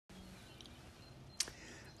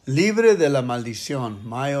Libre de la maldición,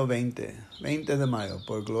 mayo 20 de mayo,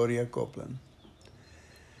 por Gloria Copeland.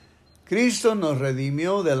 Cristo nos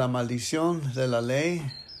redimió de la maldición de la ley,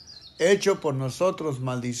 hecho por nosotros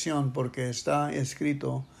maldición, porque está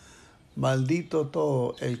escrito, maldito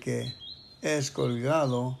todo el que es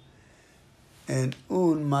colgado en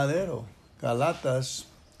un madero. Galatas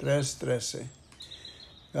 3:13.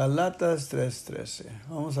 Galatas 3:13.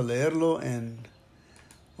 Vamos a leerlo en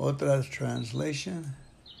otra translation.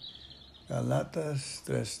 Galatas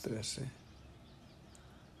 3:13.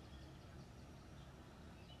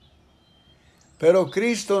 Pero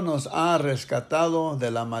Cristo nos ha rescatado de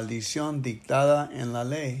la maldición dictada en la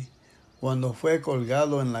ley. Cuando fue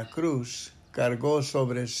colgado en la cruz, cargó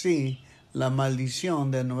sobre sí la maldición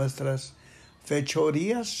de nuestras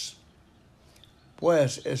fechorías.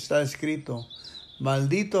 Pues está escrito,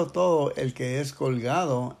 maldito todo el que es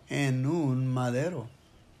colgado en un madero.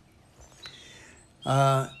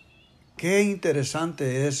 Qué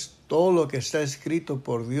interesante es, todo lo que está escrito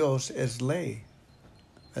por Dios es ley,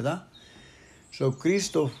 ¿verdad?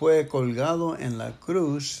 Cristo fue colgado en la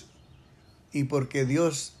cruz, y porque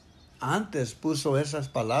Dios antes puso esas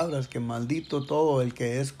palabras, que maldito todo el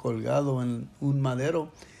que es colgado en un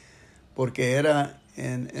madero, porque era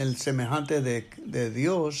en el semejante de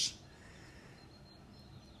Dios,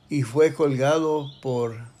 y fue colgado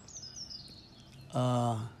por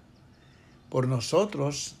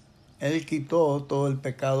nosotros. Él quitó todo el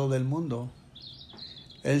pecado del mundo.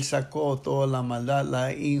 Él sacó toda la maldad,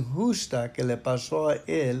 la injusta que le pasó a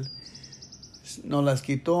Él, nos las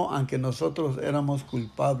quitó, aunque nosotros éramos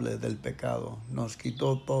culpables del pecado. Nos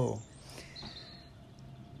quitó todo.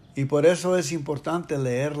 Y por eso es importante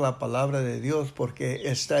leer la palabra de Dios, porque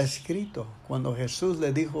está escrito. Cuando Jesús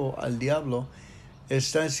le dijo al diablo,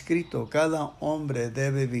 está escrito, cada hombre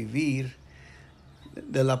debe vivir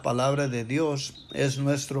de la palabra de Dios, es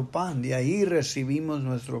nuestro pan. De ahí recibimos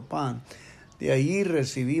nuestro pan. De ahí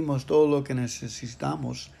recibimos todo lo que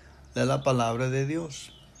necesitamos de la palabra de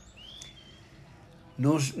Dios.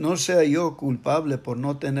 No sea yo culpable por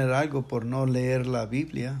no tener algo, por no leer la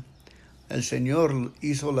Biblia. El Señor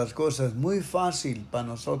hizo las cosas muy fácil para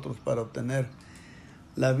nosotros, para obtener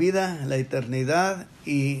la vida, la eternidad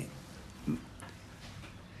y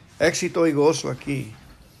éxito y gozo aquí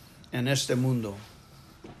en este mundo.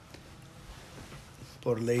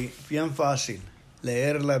 Por ley, bien fácil,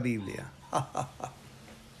 leer la Biblia.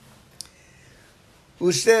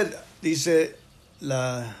 Usted, dice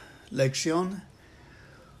la lección,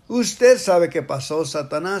 usted sabe qué pasó.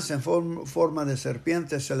 Satanás en forma de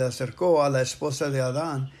serpiente se le acercó a la esposa de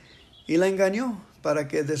Adán y la engañó para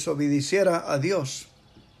que desobedeciera a Dios.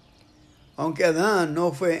 Aunque Adán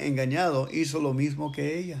no fue engañado, hizo lo mismo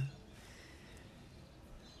que ella.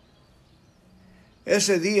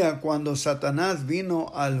 Ese día, cuando Satanás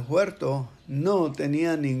vino al huerto, no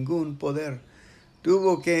tenía ningún poder.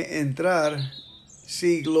 Tuvo que entrar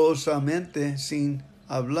sigilosamente, sin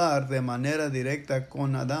hablar de manera directa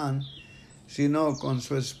con Adán, sino con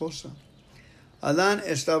su esposa. Adán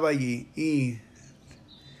estaba allí y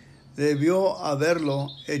debió haberlo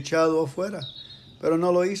echado afuera, pero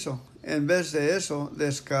no lo hizo. En vez de eso,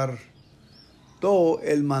 descartó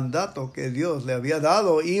el mandato que Dios le había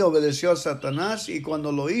dado y obedeció a Satanás, y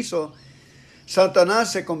cuando lo hizo,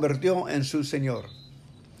 Satanás se convirtió en su señor.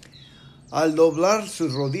 Al doblar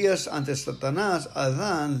sus rodillas ante Satanás,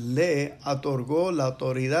 Adán le otorgó la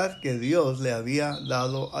autoridad que Dios le había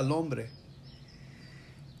dado al hombre.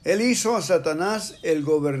 Él hizo a Satanás el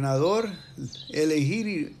gobernador, el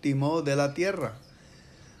legítimo de la tierra.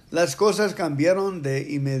 Las cosas cambiaron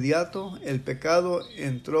de inmediato. El pecado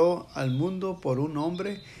entró al mundo por un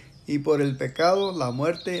hombre, y por el pecado la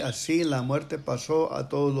muerte. Así la muerte pasó a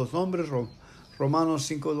todos los hombres. Romanos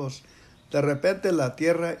 5:2. De repente la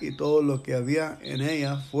tierra y todo lo que había en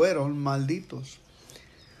ella fueron malditos.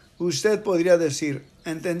 Usted podría decir,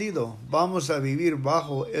 entendido, ¿vamos a vivir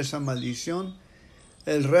bajo esa maldición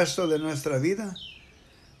el resto de nuestra vida?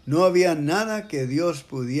 No había nada que Dios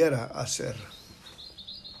pudiera hacer.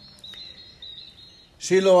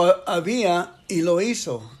 Si lo había y lo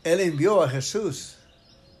hizo, Él envió a Jesús.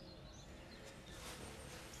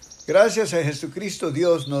 Gracias a Jesucristo,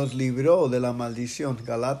 Dios nos libró de la maldición.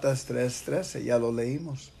 Galatas 3:13, ya lo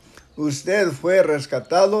leímos. Usted fue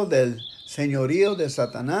rescatado del señorío de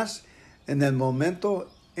Satanás en el momento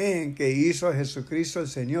en que hizo a Jesucristo el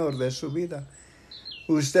Señor de su vida.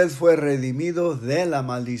 Usted fue redimido de la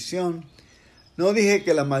maldición. No dije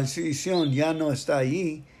que la maldición ya no está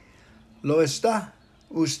allí. Lo está.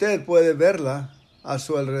 Usted puede verla a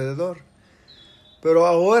su alrededor. Pero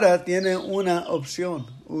ahora tiene una opción.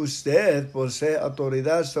 Usted posee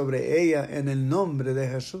autoridad sobre ella en el nombre de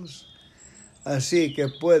Jesús. Así que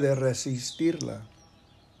puede resistirla.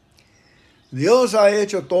 Dios ha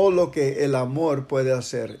hecho todo lo que el amor puede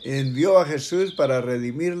hacer. Envió a Jesús para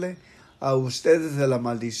redimirle a ustedes de la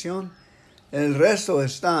maldición. El resto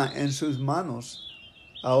está en sus manos.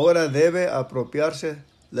 Ahora debe apropiarse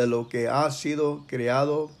de lo que ha sido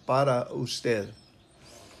creado para usted.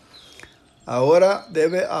 Ahora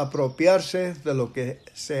debe apropiarse de lo que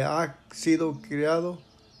se ha sido creado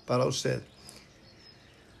para usted.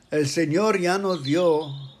 El Señor ya nos dio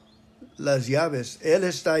las llaves. Él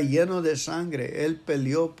está lleno de sangre. Él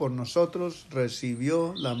peleó por nosotros,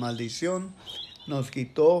 recibió la maldición, nos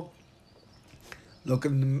quitó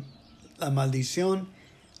la maldición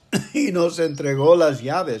y nos entregó las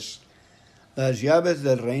llaves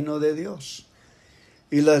del reino de Dios.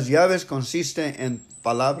 Y las llaves consisten en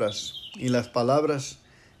palabras, y las palabras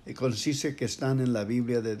consiste que están en la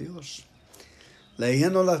Biblia de Dios.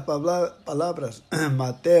 Leyendo las palabras,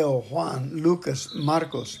 Mateo, Juan, Lucas,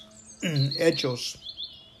 Marcos, Hechos,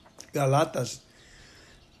 Galatas,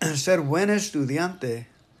 ser buen estudiante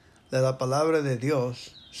de la palabra de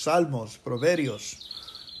Dios, Salmos, Proverbios.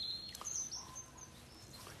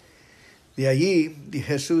 De allí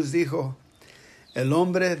Jesús dijo, el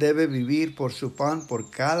hombre debe vivir por su pan,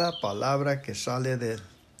 por cada palabra que sale de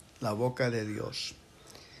la boca de Dios.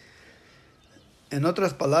 En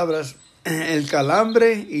otras palabras, el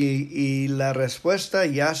calambre y la respuesta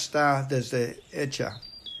ya está desde hecha.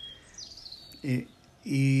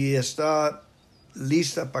 Y está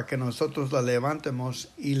lista para que nosotros la levantemos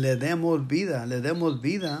y le demos vida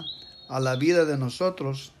a la vida de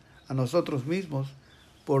nosotros, a nosotros mismos,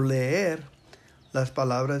 por leer las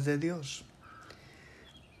palabras de Dios.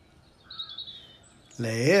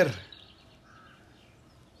 Leer.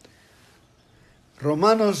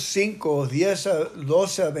 Romanos 5,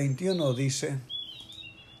 12 a 21 dice,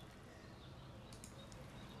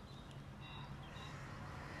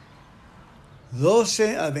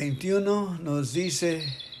 nos dice,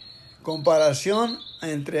 comparación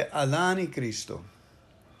entre Adán y Cristo.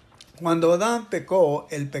 Cuando Adán pecó,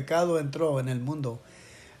 el pecado entró en el mundo.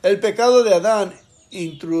 El pecado de Adán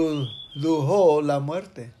introdujo la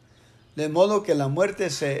muerte, de modo que la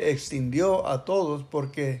muerte se extendió a todos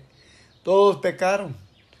porque todos pecaron.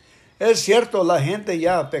 Es cierto, la gente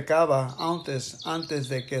ya pecaba antes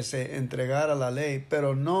de que se entregara la ley,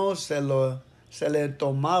 pero no se le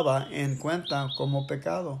tomaba en cuenta como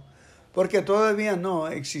pecado, porque todavía no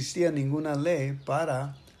existía ninguna ley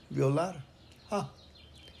para violar.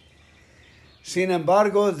 Sin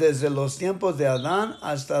embargo, desde los tiempos de Adán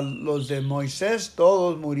hasta los de Moisés,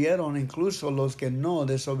 todos murieron, incluso los que no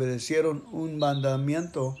desobedecieron un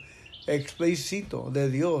mandamiento explícito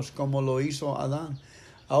de Dios como lo hizo Adán.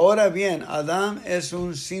 Ahora bien, Adán es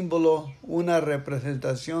un símbolo, una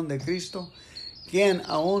representación de Cristo, quien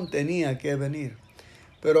aún tenía que venir.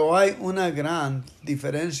 Pero hay una gran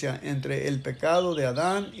diferencia entre el pecado de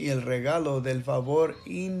Adán y el regalo del favor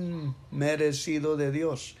inmerecido de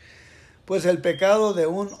Dios. Pues el pecado de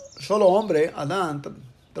un solo hombre, Adán,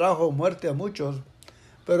 trajo muerte a muchos,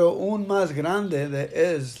 pero aún más grande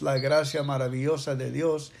es la gracia maravillosa de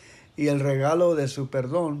Dios y el regalo de su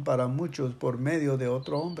perdón para muchos por medio de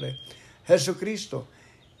otro hombre, Jesucristo.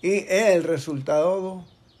 Y el resultado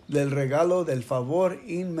del regalo del favor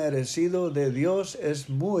inmerecido de Dios es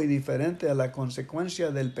muy diferente a la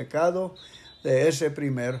consecuencia del pecado de ese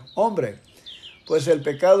primer hombre. Pues el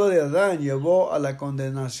pecado de Adán llevó a la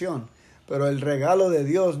condenación, pero el regalo de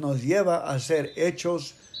Dios nos lleva a ser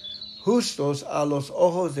hechos justos a los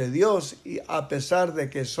ojos de Dios, y a pesar de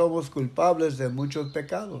que somos culpables de muchos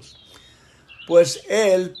pecados. Pues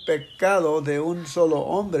el pecado de un solo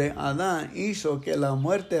hombre, Adán, hizo que la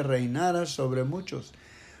muerte reinara sobre muchos.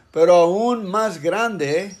 Pero aún más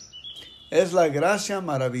grande es la gracia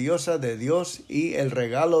maravillosa de Dios y el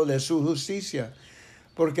regalo de su justicia,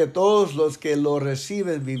 porque todos los que lo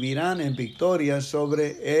reciben vivirán en victoria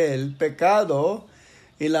sobre el pecado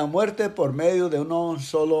y la muerte por medio de un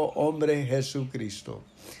solo hombre, Jesucristo.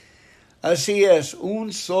 Así es,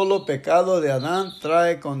 un solo pecado de Adán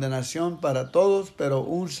trae condenación para todos, pero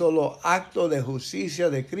un solo acto de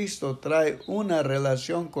justicia de Cristo trae una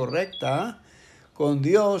relación correcta con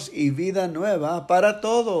Dios y vida nueva para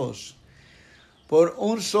todos. Por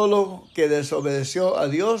un solo que desobedeció a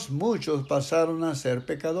Dios, muchos pasaron a ser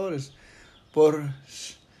pecadores.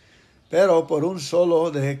 Pero por un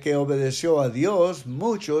solo de que obedeció a Dios,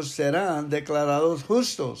 muchos serán declarados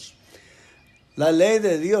justos. La ley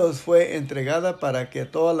de Dios fue entregada para que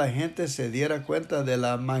toda la gente se diera cuenta de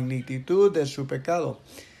la magnitud de su pecado.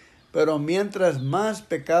 Pero mientras más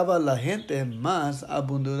pecaba la gente, más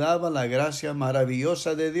abundaba la gracia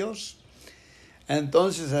maravillosa de Dios.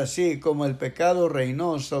 Entonces, así como el pecado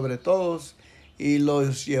reinó sobre todos y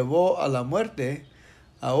los llevó a la muerte,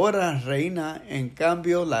 ahora reina en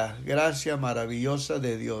cambio la gracia maravillosa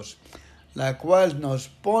de Dios, la cual nos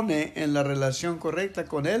pone en la relación correcta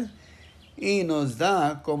con Él y nos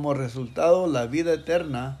da como resultado la vida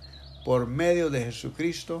eterna por medio de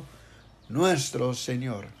Jesucristo, nuestro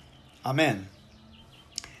Señor. Amén.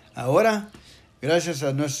 Ahora, gracias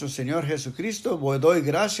a nuestro Señor Jesucristo, doy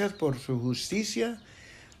gracias por su justicia,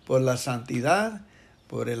 por la santidad,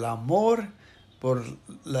 por el amor, por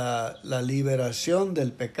la liberación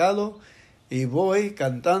del pecado, y voy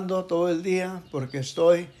cantando todo el día porque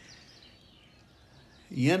estoy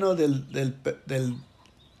lleno del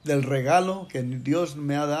regalo que Dios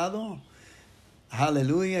me ha dado.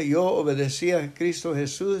 Aleluya, yo obedecí a Cristo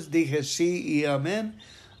Jesús, dije sí y amén.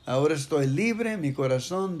 Ahora estoy libre en mi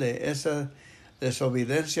corazón de esa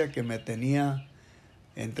desobediencia que me tenía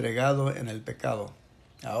entregado en el pecado.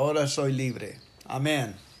 Ahora soy libre.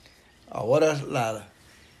 Amén. Ahora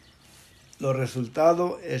los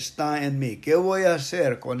resultados están en mí. ¿Qué voy a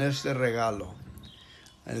hacer con este regalo?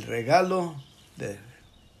 El regalo de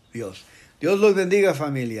Dios. Dios los bendiga,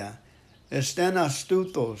 familia. Estén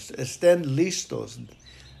astutos, estén listos,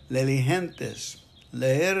 diligentes.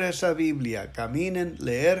 Leer esa Biblia, caminen,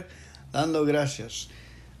 leer, dando gracias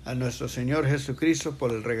a nuestro Señor Jesucristo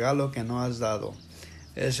por el regalo que nos has dado.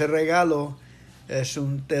 Ese regalo es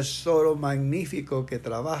un tesoro magnífico que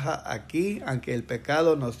trabaja aquí, aunque el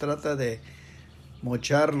pecado nos trata de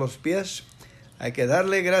mochar los pies. Hay que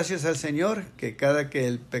darle gracias al Señor, que cada que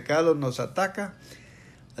el pecado nos ataca,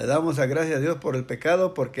 le damos la gracia a Dios por el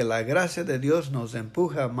pecado, porque la gracia de Dios nos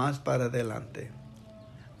empuja más para adelante.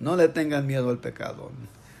 No le tengan miedo al pecado.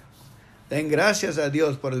 Den gracias a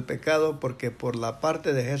Dios por el pecado, porque por la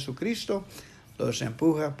parte de Jesucristo los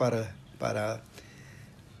empuja para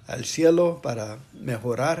al cielo, para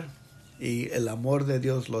mejorar, y el amor de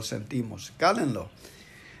Dios lo sentimos. Cálenlo.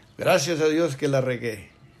 Gracias a Dios que la regué.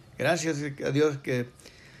 Gracias a Dios que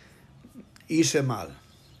hice mal.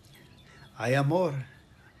 Hay amor.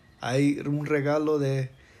 Hay un regalo de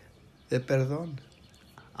perdón.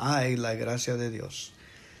 Hay la gracia de Dios.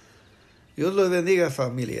 Dios los bendiga,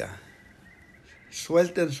 familia.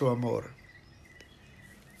 Suelten su amor.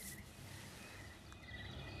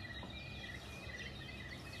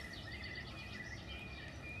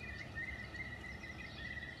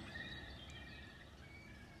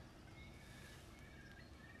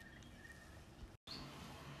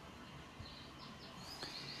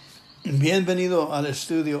 Bienvenido al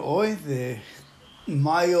estudio hoy de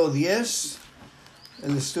mayo 10,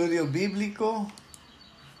 el estudio bíblico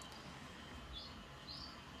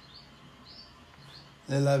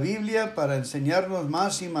de la Biblia para enseñarnos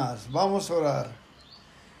más y más. Vamos a orar.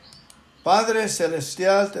 Padre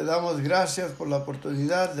Celestial, te damos gracias por la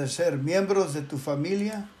oportunidad de ser miembros de tu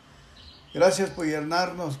familia. Gracias por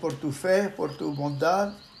llenarnos por tu fe, por tu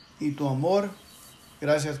bondad y tu amor.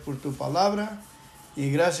 Gracias por tu palabra. Y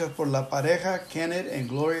gracias por la pareja Kenneth y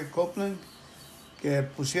Gloria Copeland, que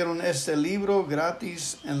pusieron este libro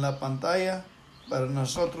gratis en la pantalla para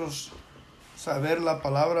nosotros saber la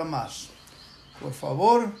palabra más. Por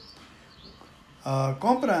favor,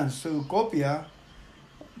 compran su copia.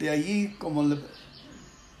 De allí, como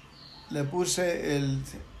le puse el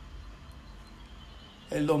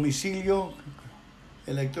domicilio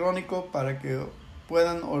electrónico para que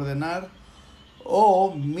puedan ordenar,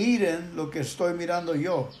 o miren lo que estoy mirando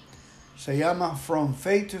yo. Se llama From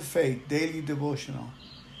Faith to Faith Daily Devotional.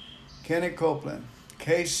 Kenneth Copeland,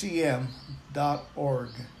 kcm.org.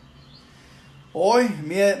 Hoy,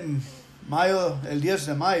 el 10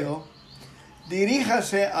 de mayo,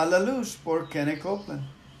 diríjase a la luz por Kenneth Copeland.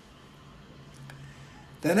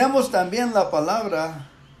 Tenemos también la palabra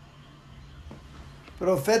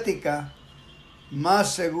profética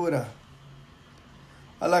más segura,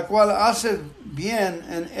 a la cual hace bien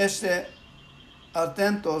en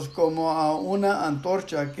atentos como a una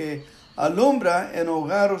antorcha que alumbra en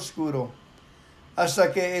hogar oscuro,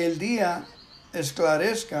 hasta que el día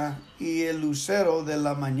esclarezca y el lucero de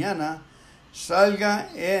la mañana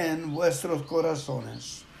salga en vuestros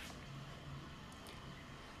corazones.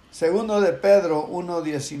 Segundo de Pedro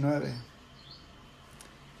 1:19.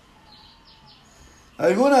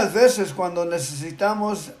 Algunas veces cuando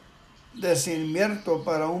necesitamos desinmierto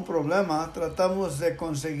para un problema, tratamos de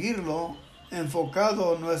conseguirlo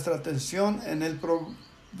enfocado nuestra atención en el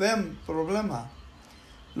problema.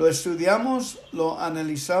 Lo estudiamos, lo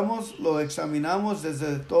analizamos, lo examinamos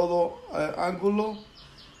desde todo ángulo,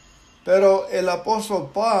 Pero el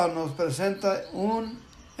apóstol Pablo nos presenta un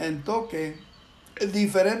enfoque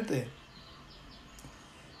diferente.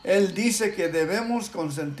 Él dice que debemos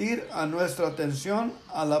consentir a nuestra atención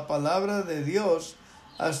a la palabra de Dios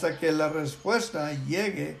hasta que la respuesta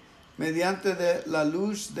llegue mediante la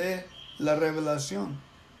luz de la revelación.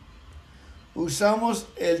 Usamos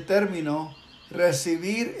el término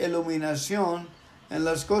recibir iluminación en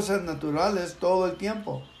las cosas naturales todo el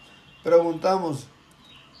tiempo. Preguntamos,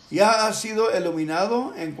 ¿ya ha sido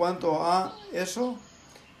iluminado en cuanto a eso?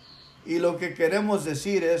 Y lo que queremos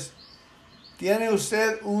decir es, ¿tiene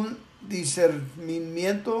usted un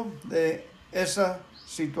discernimiento de esa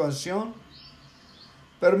situación?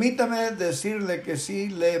 Permítame decirle que si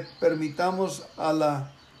le permitamos a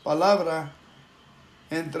la palabra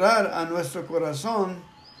entrar a nuestro corazón,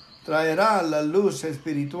 traerá la luz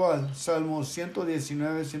espiritual. Salmos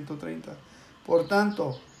 119, 130. Por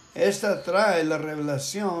tanto, esta trae la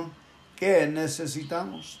revelación que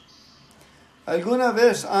necesitamos. ¿Alguna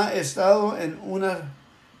vez ha estado en una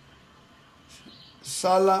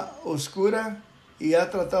sala oscura y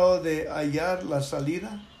ha tratado de hallar la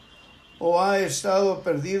salida? ¿O ha estado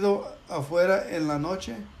perdido afuera en la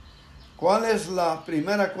noche? ¿Cuál es la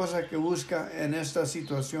primera cosa que busca en estas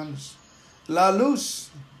situaciones? La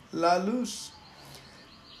luz. La luz.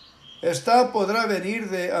 Esta podrá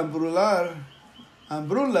venir de hambrula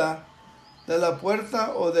de la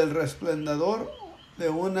puerta o del resplandor de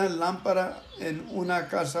una lámpara en una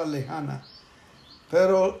casa lejana.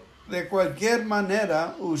 Pero de cualquier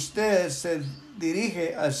manera usted se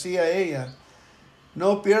dirige hacia ella.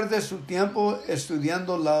 No pierde su tiempo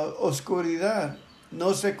estudiando la oscuridad.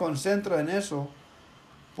 No se concentra en eso.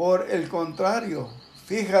 Por el contrario,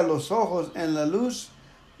 fija los ojos en la luz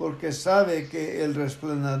porque sabe que el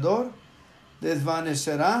resplandor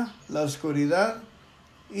desvanecerá la oscuridad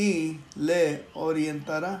y le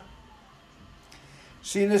orientará.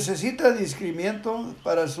 Si necesita discernimiento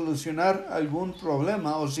para solucionar algún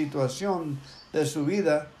problema o situación de su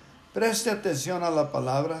vida, preste atención a la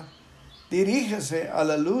palabra, dirígese a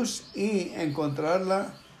la luz y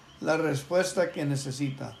encontrará la respuesta que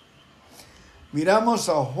necesita. Miramos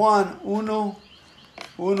a Juan 1,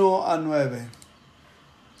 1 a 9.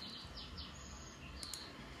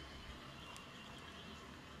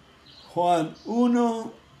 Juan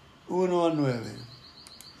 1, 1 a 9.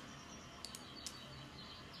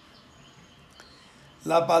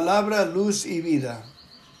 La palabra luz y vida.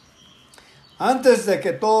 Antes de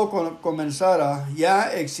que todo comenzara,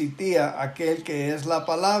 ya existía aquel que es la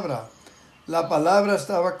palabra. La palabra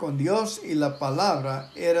estaba con Dios y la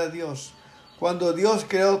palabra era Dios. Cuando Dios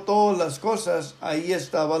creó todas las cosas, ahí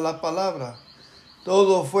estaba la palabra.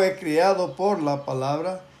 Todo fue creado por la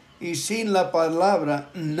palabra y sin la palabra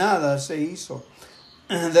nada se hizo.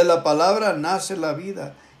 De la palabra nace la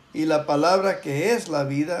vida y la palabra que es la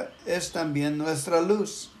vida es también nuestra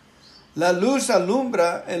luz. La luz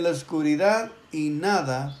alumbra en la oscuridad y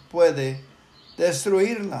nada puede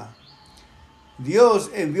destruirla.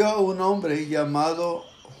 Dios envió a un hombre llamado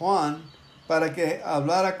Juan para que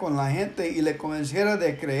hablara con la gente y le convenciera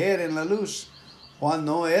de creer en la luz. Juan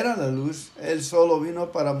no era la luz, él solo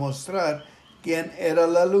vino para mostrar quién era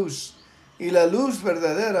la luz. Y la luz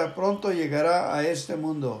verdadera pronto llegará a este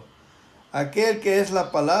mundo. Aquel que es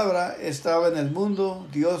la palabra estaba en el mundo,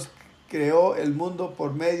 Dios creó el mundo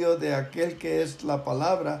por medio de aquel que es la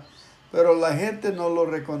palabra, pero la gente no lo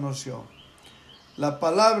reconoció. La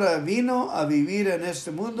palabra vino a vivir en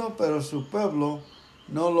este mundo, pero su pueblo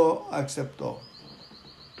no lo aceptó.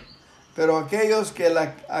 Pero aquellos que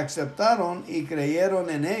la aceptaron y creyeron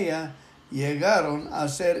en ella, llegaron a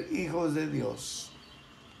ser hijos de Dios.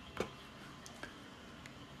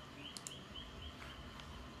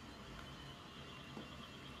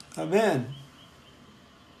 Amén.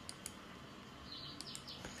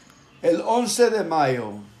 El 11 de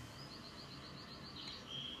mayo,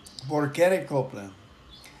 por Kenneth Copeland.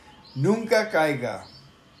 Nunca caiga.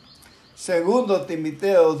 Segundo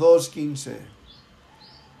Timoteo 2:15.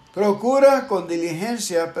 Procura con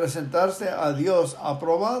diligencia presentarse a Dios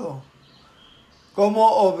aprobado, como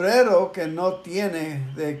obrero que no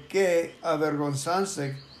tiene de qué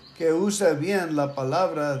avergonzarse, que usa bien la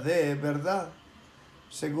palabra de verdad.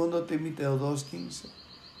 Segundo Timoteo 2:15.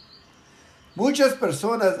 Muchas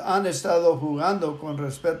personas han estado jugando con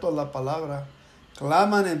respecto a la palabra,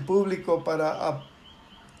 claman en público para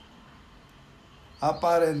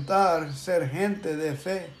aparentar ser gente de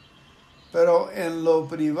fe, pero en lo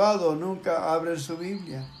privado nunca abren su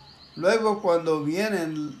Biblia. Luego, cuando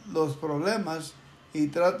vienen los problemas y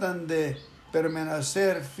tratan de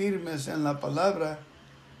permanecer firmes en la palabra,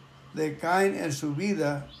 decaen en su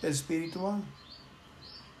vida espiritual.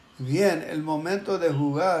 Bien, el momento de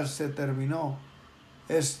jugar se terminó.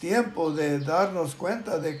 Es tiempo de darnos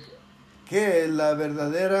cuenta de que la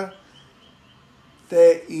verdadera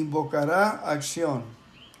te invocará acción.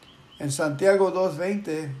 En Santiago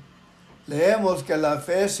 2:20 leemos que la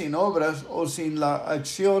fe sin obras o sin la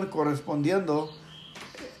acción correspondiendo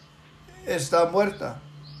está muerta.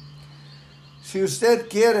 Si usted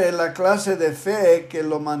quiere la clase de fe que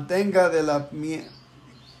lo mantenga de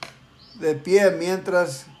pie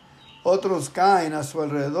mientras otros caen a su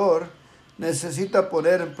alrededor, necesita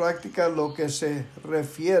poner en práctica lo que se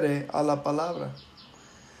refiere a la palabra.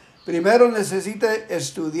 Primero necesita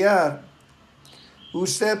estudiar.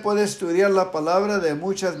 Usted puede estudiar la palabra de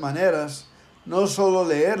muchas maneras, no solo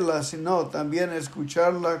leerla, sino también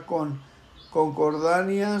escucharla con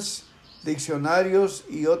concordancias, diccionarios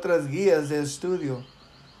y otras guías de estudio.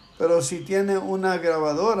 Pero si tiene una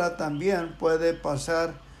grabadora, también puede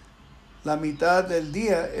pasar la mitad del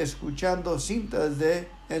día escuchando cintas de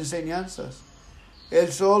enseñanzas.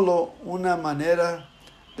 Es solo una manera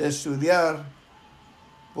de estudiar,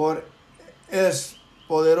 pero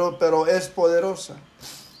es poderosa.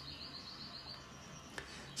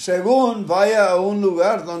 Según vaya a un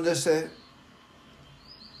lugar donde se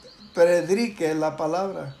predique la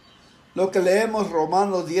palabra. Lo que leemos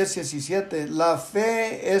Romanos 10:17, la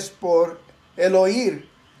fe es por el oír,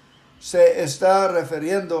 se está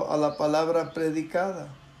refiriendo a la palabra predicada.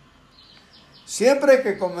 Siempre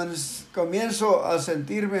que comienzo a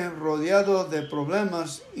sentirme rodeado de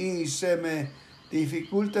problemas y se me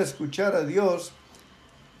dificulta escuchar a Dios,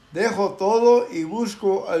 dejo todo y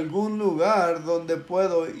busco algún lugar donde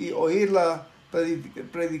puedo oír la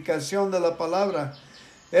predicación de la palabra.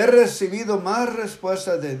 He recibido más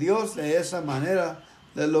respuestas de Dios de esa manera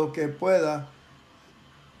de lo que pueda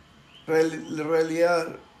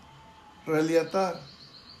relatar.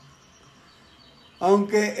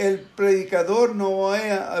 Aunque el predicador no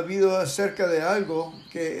haya habido acerca de algo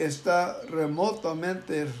que está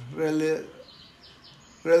remotamente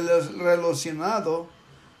relacionado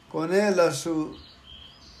con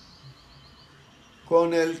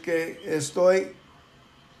con el que estoy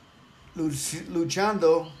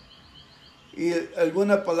luchando, y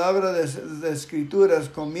alguna palabra de escrituras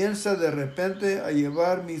comienza de repente a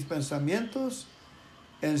llevar mis pensamientos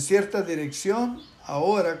en cierta dirección,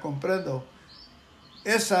 ahora comprendo.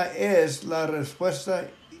 Esa es la respuesta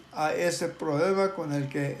a ese problema con el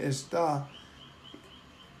que está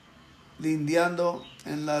lidiando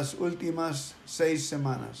en las últimas 6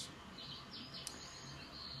 semanas,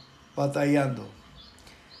 batallando.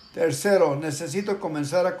 Tercero, necesito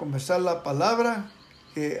comenzar a confesar la palabra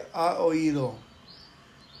que ha oído.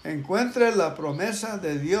 Encuentre la promesa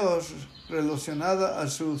de Dios relacionada a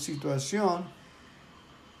su situación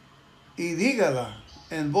y dígala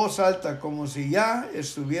en voz alta como si ya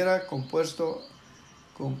estuviera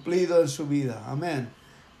cumplido en su vida. Amén.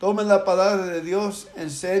 Tome la palabra de Dios en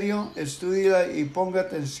serio, estúdiela y ponga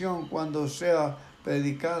atención cuando sea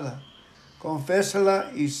predicada.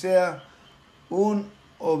 Confésala y sea un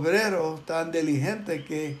obrero tan diligente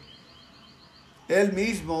que el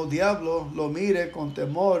mismo diablo lo mire con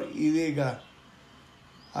temor y diga: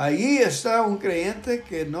 allí está un creyente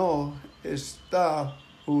que no está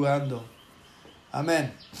jugando.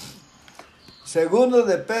 Amén. Segundo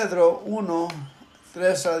de Pedro 1,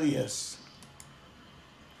 3-10.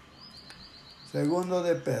 Segundo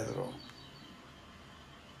de Pedro.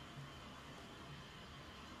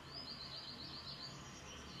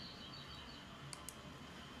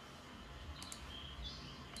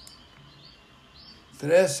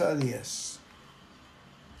 Tres a 10.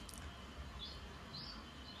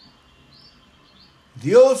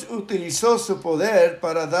 Dios utilizó su poder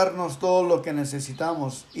para darnos todo lo que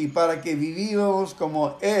necesitamos y para que vivamos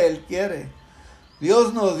como Él quiere.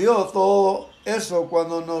 Dios nos dio todo eso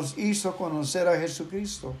cuando nos hizo conocer a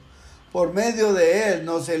Jesucristo. Por medio de Él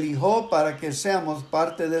nos eligió para que seamos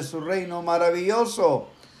parte de su reino maravilloso.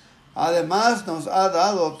 Además nos ha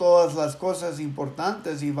dado todas las cosas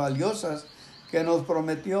importantes y valiosas que nos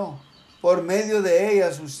prometió. Por medio de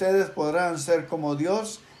ellas ustedes podrán ser como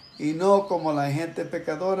Dios y no como la gente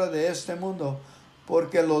pecadora de este mundo,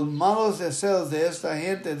 porque los malos deseos de esta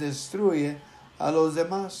gente destruyen a los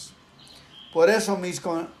demás. Por eso mis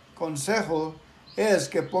consejos es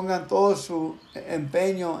que pongan todo su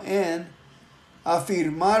empeño en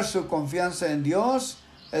afirmar su confianza en Dios,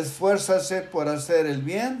 esfuérzase por hacer el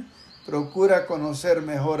bien, procura conocer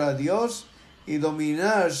mejor a Dios y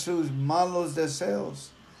dominar sus malos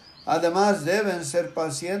deseos. Además deben ser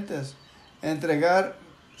pacientes, entregar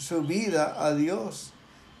su vida a Dios,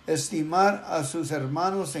 estimar a sus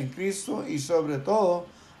hermanos en Cristo y sobre todo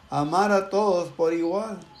amar a todos por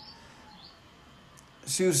igual.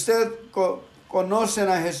 si usted conocen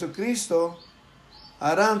a Jesucristo,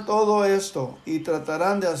 harán todo esto y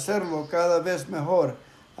tratarán de hacerlo cada vez mejor.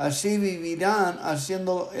 Así vivirán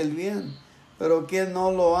haciendo el bien. Pero quien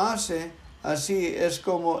no lo hace, así es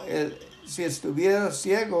como si estuviera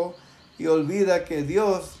ciego y olvida que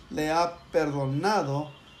Dios le ha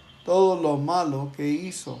perdonado todo lo malo que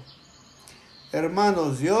hizo.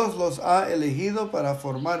 Hermanos, Dios los ha elegido para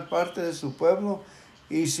formar parte de su pueblo,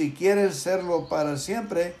 y si quieren serlo para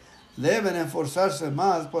siempre, deben esforzarse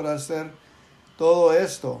más por hacer todo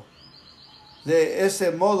esto. De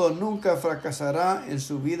ese modo nunca fracasará en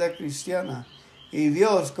su vida cristiana, y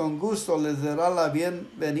Dios con gusto les dará la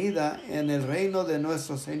bienvenida en el reino de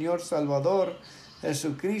nuestro Señor Salvador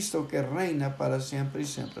Jesucristo, que reina para siempre y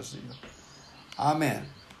siempre, Señor. Amén.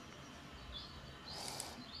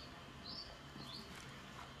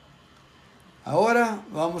 Ahora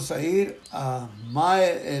vamos a ir a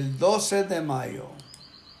el 12 de mayo.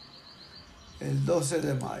 El 12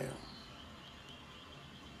 de mayo.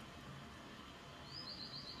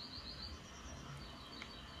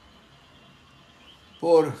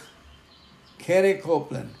 Por Kerry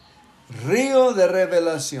Copeland. Río de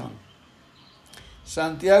revelación.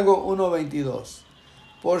 Santiago 1:22.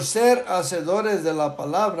 Por ser hacedores de la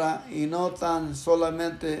palabra y no tan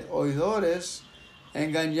solamente oidores,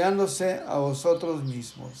 engañándose a vosotros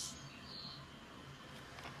mismos.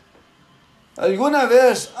 ¿Alguna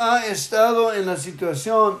vez ha estado en la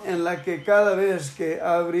situación en la que cada vez que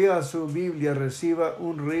abría su Biblia reciba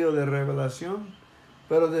un río de revelación,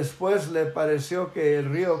 pero después le pareció que el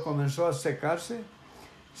río comenzó a secarse?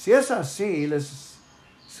 Si es así, les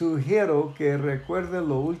sugiero que recuerde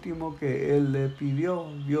lo último que Él le pidió,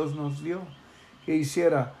 Dios nos dio, que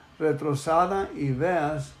hiciera. Retroceda y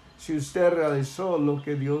veas si usted realizó lo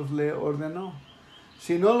que Dios le ordenó.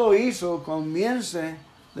 Si no lo hizo, comience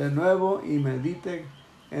de nuevo y medite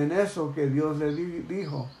en eso que Dios le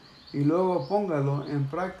dijo, y luego póngalo en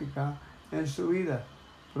práctica en su vida.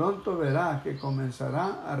 Pronto verá que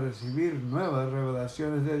comenzará a recibir nuevas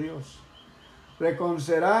revelaciones de Dios.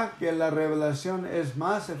 Reconocerá que la revelación es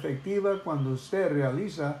más efectiva cuando usted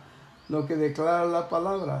realiza lo que declara la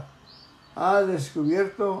palabra. ¿Ha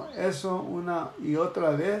descubierto eso una y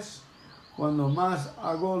otra vez? Cuando más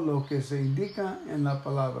hago lo que se indica en la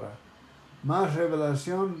palabra, más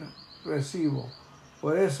revelación recibo.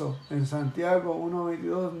 Por eso, en Santiago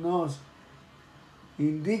 1:22 nos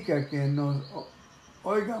indica que nos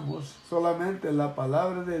oigamos solamente la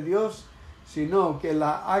palabra de Dios, sino que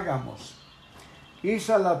la hagamos.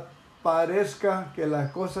 Quizá le parezca que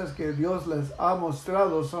las cosas que Dios les ha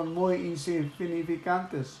mostrado son muy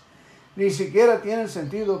insignificantes. Ni siquiera tienen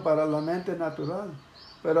sentido para la mente natural,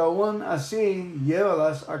 pero aún así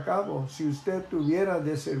llévalas a cabo. Si usted tuviera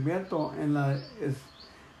discernimiento en la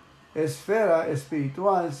esfera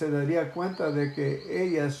espiritual, se daría cuenta de que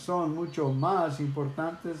ellas son mucho más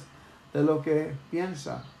importantes de lo que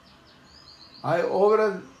piensa. ¿Hay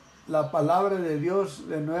obra la palabra de Dios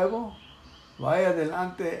de nuevo? Vaya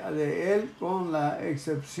delante de Él con la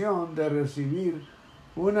excepción de recibir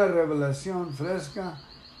una revelación fresca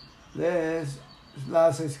de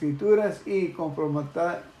las Escrituras y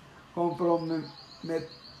comprométese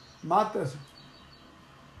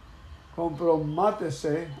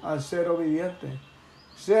a ser obediente.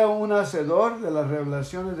 Sea un hacedor de las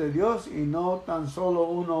revelaciones de Dios y no tan solo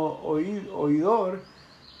un oidor,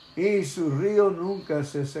 y su río nunca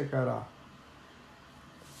se secará.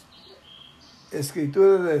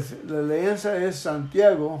 Escritura de la alianza es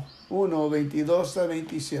Santiago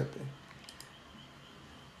 1:22-27.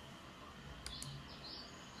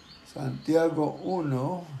 Santiago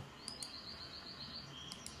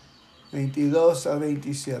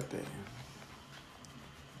 1:22-27.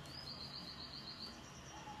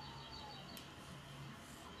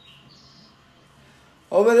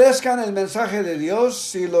 Obedezcan el mensaje de Dios.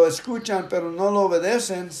 Si lo escuchan pero no lo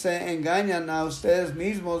obedecen, se engañan a ustedes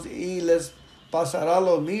mismos y les pasará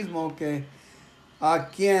lo mismo que a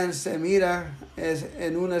quien se mira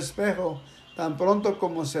en un espejo. Tan pronto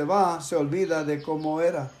como se va, se olvida de cómo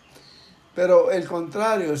era. Pero el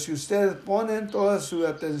contrario, si ustedes ponen toda su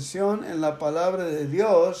atención en la palabra de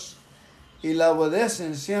Dios y la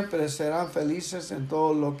obedecen, siempre serán felices en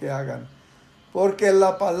todo lo que hagan. Porque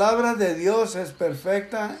la palabra de Dios es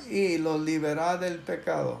perfecta y los libera del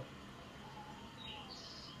pecado.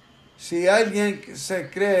 Si alguien se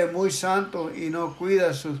cree muy santo y no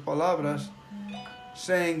cuida sus palabras,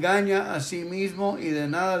 se engaña a sí mismo y de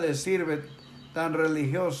nada le sirve tan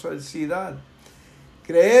religiosidad.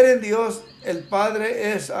 Creer en Dios el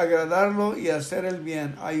Padre es agradarlo y hacer el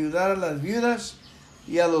bien, ayudar a las viudas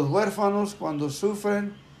y a los huérfanos cuando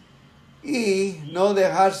sufren y no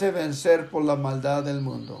dejarse vencer por la maldad del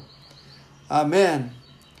mundo. Amén.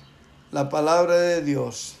 La palabra de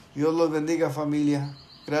Dios. Dios los bendiga, familia.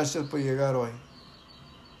 Gracias por llegar hoy.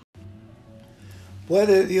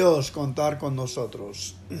 ¿Puede Dios contar con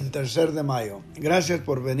nosotros? 3 de mayo. Gracias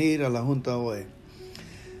por venir a la junta hoy.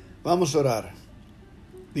 Vamos a orar.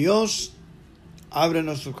 Dios, abre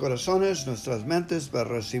nuestros corazones, nuestras mentes para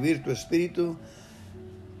recibir tu Espíritu.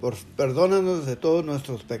 Perdónanos de todos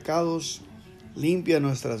nuestros pecados. Limpia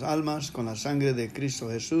nuestras almas con la sangre de Cristo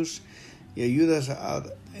Jesús y ayúdanos a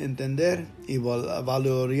entender y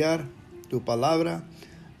valorar tu palabra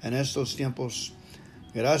en estos tiempos.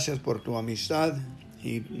 Gracias por tu amistad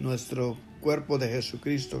y nuestro cuerpo de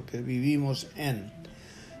Jesucristo que vivimos en.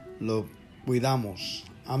 Lo cuidamos.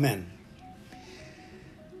 Amén.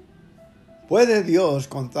 ¿Puede Dios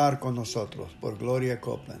contar con nosotros? Por Gloria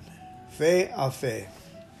Copeland. Fe a fe.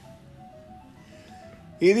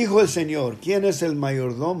 Y dijo el Señor, ¿quién es el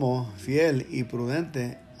mayordomo fiel y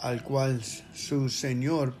prudente al cual su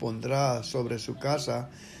Señor pondrá sobre su casa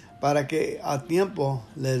para que a tiempo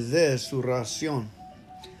les dé su ración?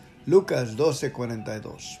 Lucas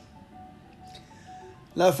 12:42.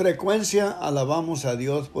 La frecuencia alabamos a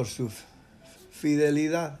Dios por su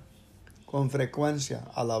fidelidad. Con frecuencia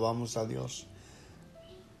alabamos a Dios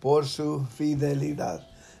por su fidelidad.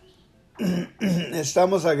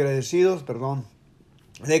 Estamos agradecidos,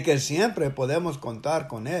 de que siempre podemos contar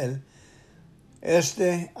con Él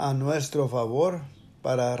a nuestro favor,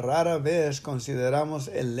 para rara vez consideramos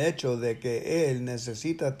el hecho de que Él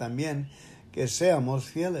necesita también que seamos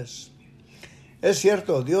fieles. Es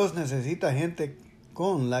cierto, Dios necesita gente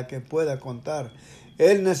con la que pueda contar.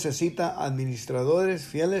 Él necesita administradores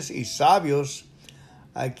fieles y sabios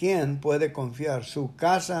a quien puede confiar su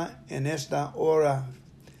casa en esta hora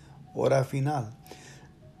final.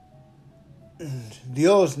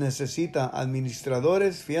 Dios necesita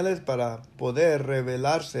administradores fieles para poder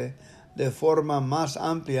revelarse de forma más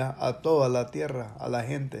amplia a toda la tierra, a la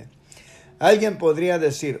gente. Alguien podría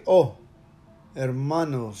decir,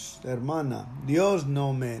 hermanos, hermana, Dios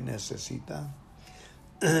no me necesita.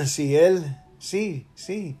 Él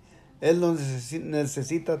nos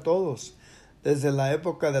necesita a todos. Desde la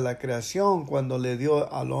época de la creación, cuando le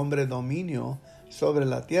dio al hombre dominio sobre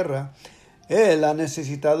la tierra, Él ha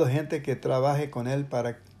necesitado gente que trabaje con Él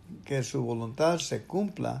para que su voluntad se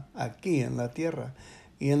cumpla aquí en la tierra.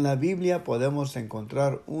 Y en la Biblia podemos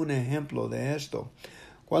encontrar un ejemplo de esto.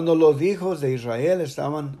 Cuando los hijos de Israel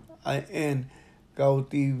estaban en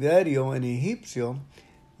cautiverio en Egipcio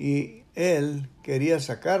y Él quería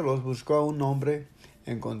sacarlos, buscó a un hombre,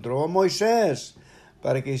 encontró a Moisés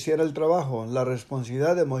para que hiciera el trabajo. La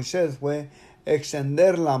responsabilidad de Moisés fue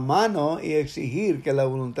extender la mano y exigir que la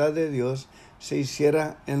voluntad de Dios se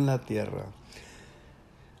hiciera en la tierra.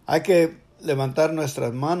 Hay que levantar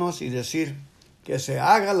nuestras manos y decir que se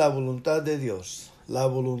haga la voluntad de Dios. La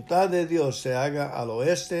voluntad de Dios se haga al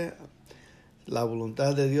oeste, la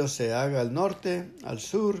voluntad de Dios se haga al norte, al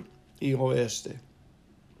sur y oeste.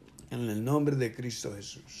 En el nombre de Cristo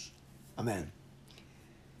Jesús. Amén.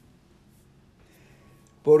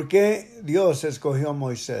 ¿Por qué Dios escogió a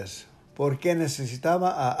Moisés? Porque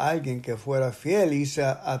necesitaba a alguien que fuera fiel y se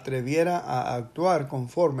atreviera a actuar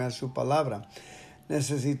conforme a su palabra.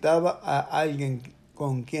 Necesitaba a alguien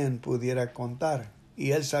con quien pudiera contar.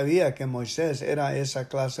 Y él sabía que Moisés era esa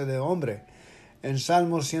clase de hombre. En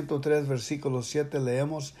Salmos 103, versículo 7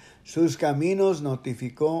 leemos, sus caminos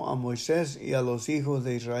notificó a Moisés y a los hijos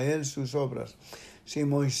de Israel sus obras. Si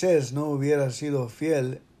Moisés no hubiera sido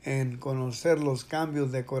fiel en conocer los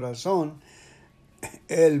cambios de corazón,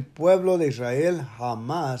 el pueblo de Israel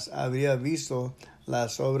jamás habría visto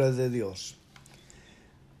las obras de Dios.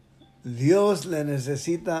 Dios le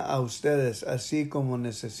necesita a ustedes, así como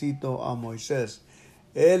necesito a Moisés.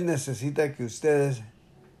 Él necesita que ustedes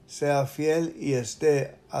sea fiel y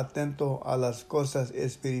esté atento a las cosas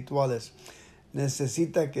espirituales.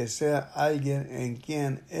 Necesita que sea alguien en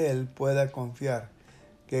quien Él pueda confiar,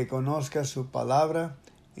 que conozca su palabra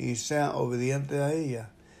y sea obediente a ella.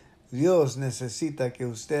 Dios necesita que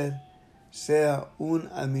usted sea un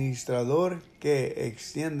administrador que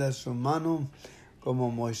extienda su mano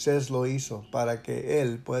como Moisés lo hizo, para que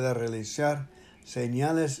Él pueda realizar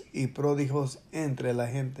señales y prodigios entre la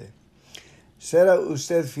gente. ¿Será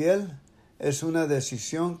usted fiel? Es una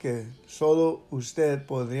decisión que solo usted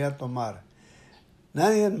podría tomar.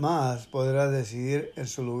 Nadie más podrá decidir en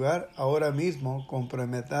su lugar ahora mismo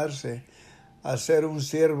comprometerse a ser un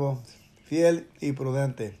siervo fiel y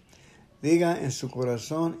prudente. Diga en su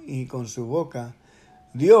corazón y con su boca,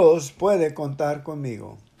 Dios puede contar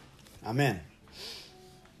conmigo. Amén.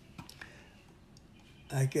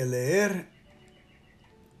 Hay que leer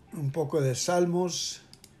un poco de Salmos.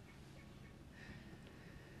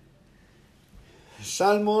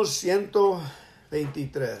 Salmos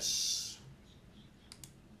 123.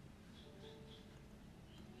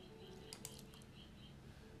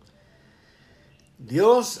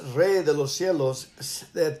 Dios, Rey de los cielos,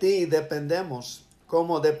 de ti dependemos,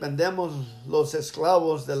 como dependemos los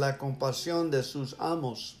esclavos de la compasión de sus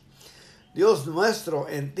amos. Dios nuestro,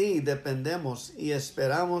 en ti dependemos y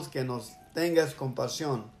esperamos que nos tengas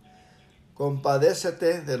compasión.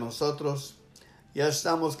 Compadécete de nosotros. Ya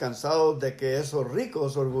estamos cansados de que esos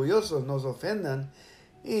ricos orgullosos nos ofendan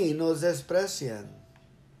y nos desprecian.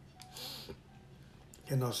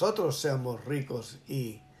 Que nosotros seamos ricos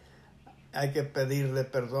y hay que pedirle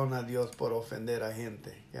perdón a Dios por ofender a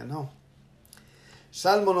gente. Que no.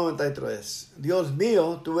 Salmo 93. Dios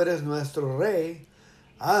mío, tú eres nuestro Rey.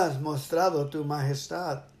 Has mostrado tu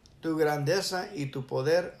majestad, tu grandeza y tu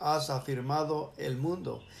poder has afirmado el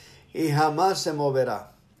mundo y jamás se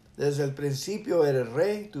moverá. Desde el principio eres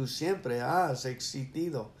Rey, tú siempre has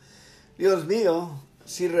existido. Dios mío,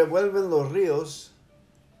 si revuelven los ríos,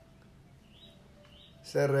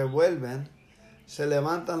 se revuelven, se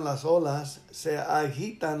levantan las olas, se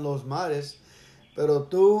agitan los mares, pero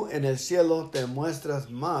tú en el cielo te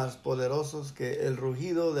muestras más poderosos que el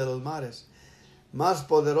rugido de los mares, más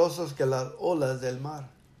poderosos que las olas del mar.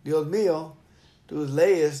 Dios mío, tus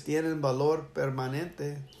leyes tienen valor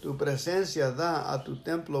permanente. Tu presencia da a tu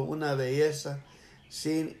templo una belleza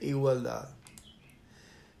sin igualdad.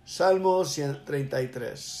 Salmo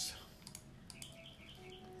 133.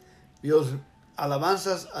 Dios,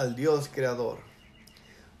 alabanzas al Dios creador.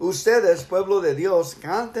 Ustedes, pueblo de Dios,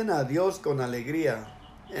 canten a Dios con alegría.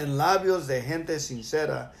 En labios de gente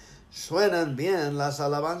sincera suenan bien las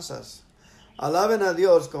alabanzas. Alaben a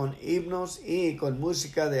Dios con himnos y con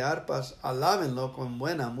música de arpas. Alábenlo con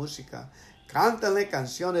buena música. Cántenle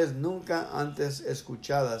canciones nunca antes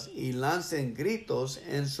escuchadas y lancen gritos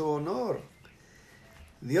en su honor.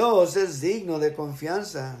 Dios es digno de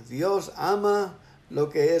confianza. Dios ama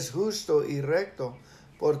lo que es justo y recto.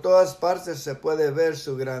 Por todas partes se puede ver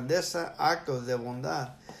su grandeza, actos de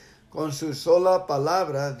bondad. Con su sola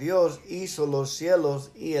palabra Dios hizo los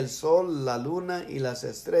cielos y el sol, la luna y las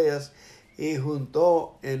estrellas, y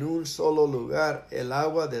juntó en un solo lugar el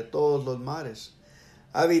agua de todos los mares.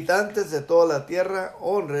 Habitantes de toda la tierra,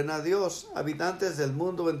 honren a Dios. Habitantes del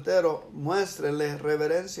mundo entero, muéstrenle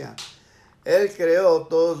reverencia. Él creó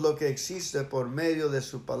todo lo que existe por medio de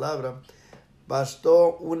su palabra.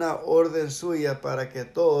 Bastó una orden suya para que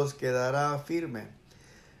todos quedará firme.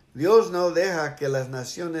 Dios no deja que las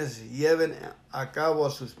naciones lleven a cabo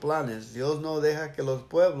sus planes. Dios no deja que los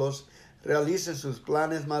pueblos realicen sus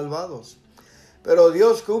planes malvados. Pero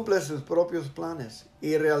Dios cumple sus propios planes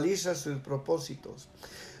y realiza sus propósitos.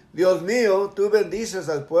 Dios mío, tú bendices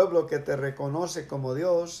al pueblo que te reconoce como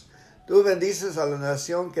Dios. Tú bendices a la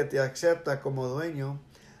nación que te acepta como dueño.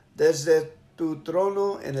 Desde tu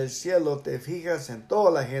trono en el cielo te fijas en toda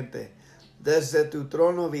la gente. Desde tu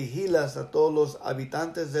trono vigilas a todos los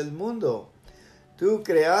habitantes del mundo. Tú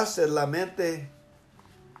creaste la mente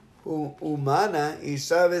humana y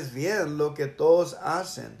sabes bien lo que todos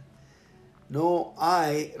hacen. No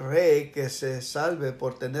hay rey que se salve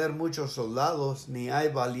por tener muchos soldados, ni hay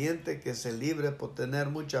valiente que se libre por tener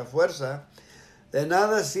mucha fuerza. De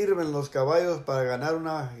nada sirven los caballos para ganar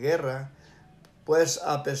una guerra, pues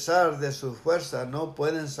a pesar de su fuerza no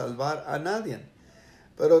pueden salvar a nadie.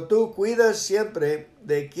 Pero tú cuidas siempre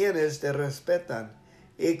de quienes te respetan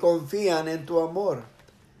y confían en tu amor.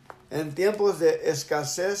 En tiempos de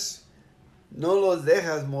escasez no los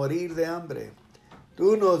dejas morir de hambre.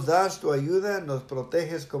 Tú nos das tu ayuda, nos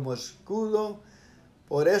proteges como escudo,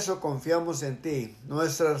 por eso confiamos en ti.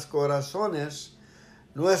 Nuestros corazones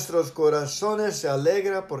se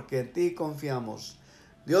alegran porque en ti confiamos.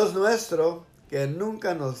 Dios nuestro, que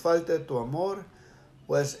nunca nos falte tu amor,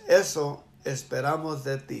 pues eso esperamos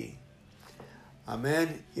de ti.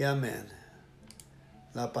 Amén y amén.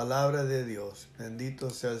 La palabra de Dios. Bendito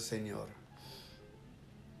sea el Señor.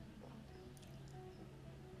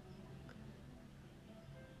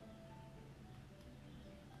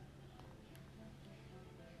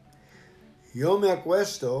 Yo me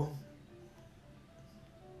acuesto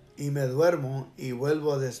y me duermo y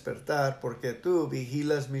vuelvo a despertar porque tú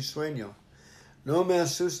vigilas mi sueño. No me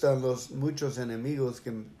asustan los muchos enemigos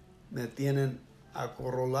que me tienen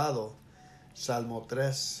acorralado. Salmo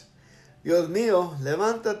 3. Dios mío,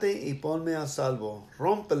 levántate y ponme a salvo.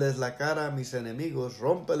 Rómpeles la cara a mis enemigos,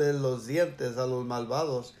 rómpeles los dientes a los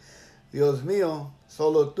malvados. Dios mío,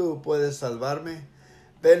 solo tú puedes salvarme.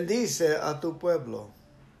 Bendice a tu pueblo.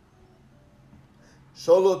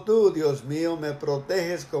 Solo tú, Dios mío, me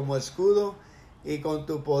proteges como escudo y con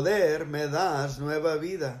tu poder me das nueva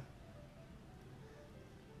vida.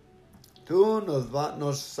 Tú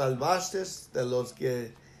nos salvaste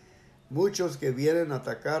de muchos que vienen a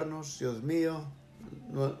atacarnos, Dios mío.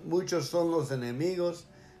 Muchos son los enemigos,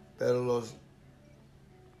 pero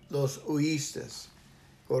los huiste,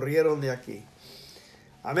 corrieron de aquí.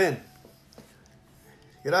 Amén.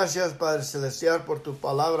 Gracias, Padre Celestial, por tu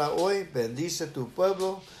palabra hoy. Bendice tu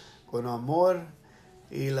pueblo con amor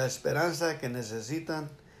y la esperanza que necesitan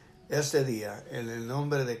este día, en el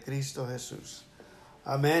nombre de Cristo Jesús.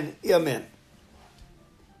 Amén y amén.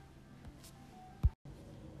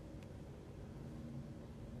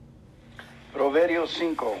 Proverbios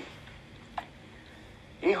 5.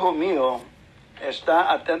 Hijo mío,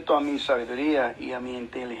 está atento a mi sabiduría y a mi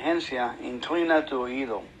inteligencia, inclina tu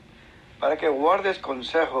oído, para que guardes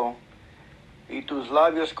consejo y tus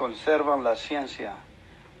labios conservan la ciencia,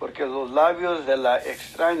 porque los labios de la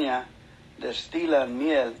extraña destilan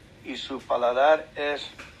miel y su paladar es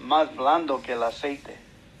más blando que el aceite.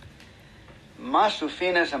 Mas su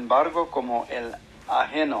fin es embargo como el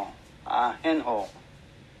ajenjo,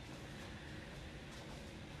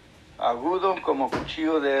 agudo como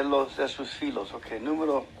cuchillo de sus filos. Ok,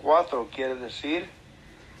 número 4 quiere decir,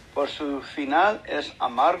 por su final es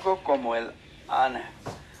amargo como el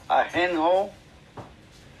ajenjo,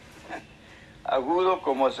 agudo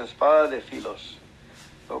como esa espada de filos.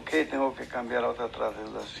 Ok, tengo que cambiar otra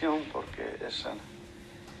traducción porque esa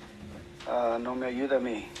no me ayuda a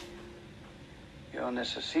mí. Yo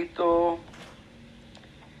necesito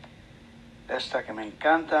esta que me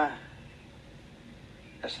encanta,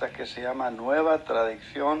 esta que se llama Nueva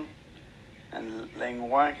Traducción en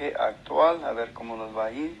lenguaje actual. A ver cómo nos va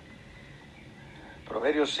ahí.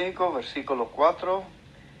 Proverbios 5, versículo 4.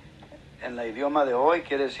 En el idioma de hoy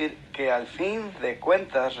quiere decir que al fin de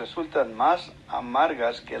cuentas resultan más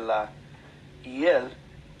amargas que la hiel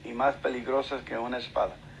y más peligrosas que una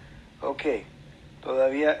espada. Ok,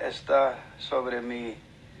 todavía está sobre mi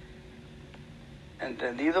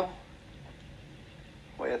entendido.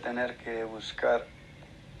 Voy a tener que buscar,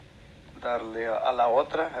 darle a la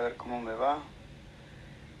otra, a ver cómo me va.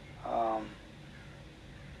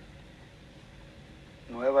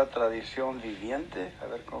 Nueva tradición viviente, a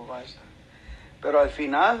ver cómo va esta. Pero al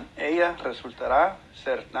final ella resultará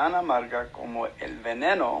ser tan amarga como el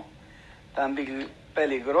veneno, tan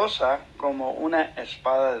peligrosa como una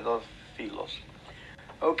espada de 2 filos.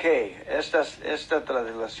 Ok, esta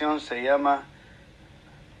traducción se llama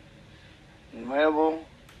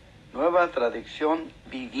Nueva Traducción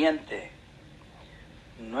Viviente.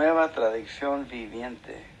 Nueva Traducción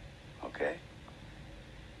Viviente. Ok.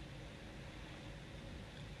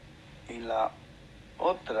 Y la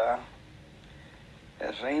otra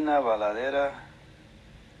es Reina Valadera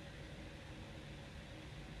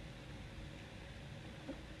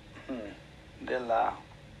de la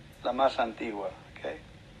más antigua. Okay.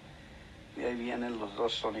 Y ahí vienen los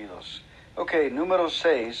dos sonidos. Ok, número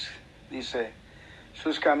 6 dice,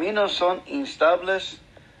 sus caminos son instables,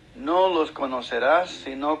 no los conocerás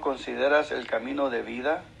si no consideras el camino de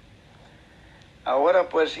vida. Ahora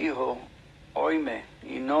pues, hijo, oíme,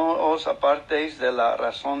 y no os apartéis de la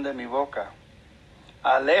razón de mi boca.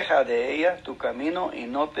 Aleja de ella tu camino y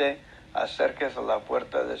no te acerques a la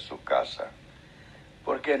puerta de su casa,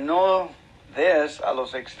 porque no des a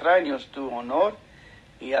los extraños tu honor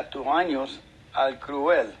y a tus años al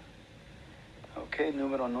cruel. Ok,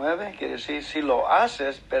 número 9, quiere decir, si lo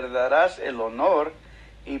haces, perderás el honor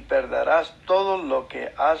y perderás todo lo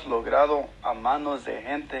que has logrado a manos de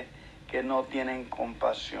gente que no tienen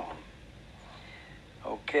compasión.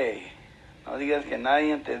 Ok, no digas que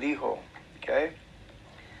nadie te dijo. Ok.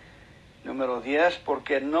 Número 10,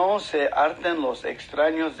 porque no se harten los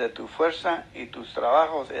extraños de tu fuerza y tus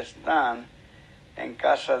trabajos están en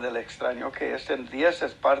casa del extraño. Ok, este 10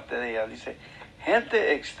 es parte de ella. Dice,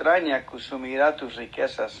 gente extraña consumirá tus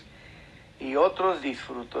riquezas y otros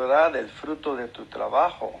disfrutará del fruto de tu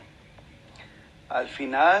trabajo. Al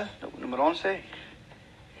final, número 11,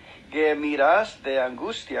 gemirás de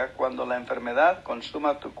angustia cuando la enfermedad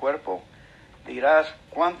consuma tu cuerpo. Dirás,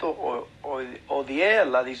 cuánto odié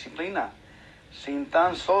la disciplina, sin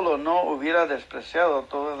tan solo no hubiera despreciado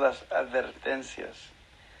todas las advertencias.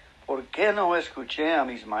 ¿Por qué no escuché a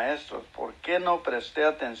mis maestros? ¿Por qué no presté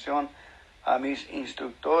atención a mis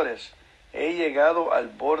instructores? He llegado al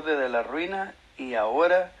borde de la ruina y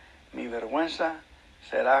ahora mi vergüenza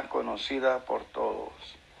será conocida por todos.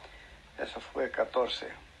 Eso fue 14.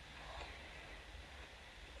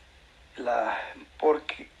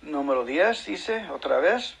 Número 10 dice otra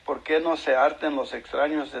vez, ¿por qué no se harten los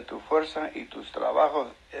extraños de tu fuerza y tus trabajos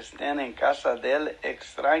estén en casa del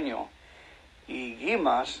extraño y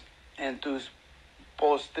gimas en tus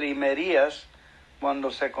postrimerías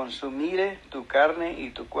cuando se consumire tu carne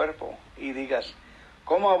y tu cuerpo? Y digas,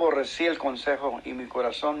 ¿cómo aborrecí el consejo y mi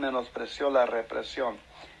corazón menospreció la represión?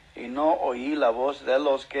 Y no oí la voz de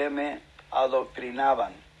los que me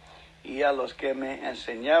adoctrinaban, y a los que me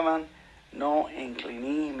enseñaban no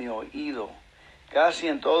incliné mi oído. Casi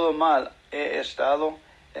en todo mal he estado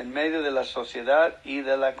en medio de la sociedad y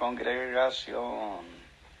de la congregación.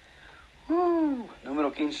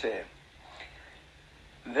 Número 15.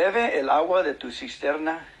 Bebe el agua de tu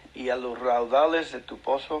cisterna y a los raudales de tu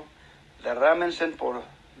pozo, derrámense por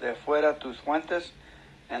de fuera tus fuentes,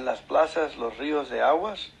 en las plazas los ríos de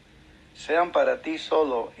aguas, sean para ti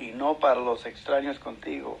solo y no para los extraños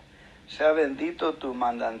contigo. Sea bendito tu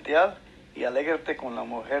manantial y alégrate con la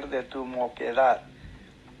mujer de tu moquedad.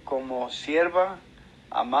 Como sierva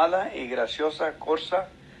amada y graciosa corza,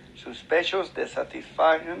 sus pechos te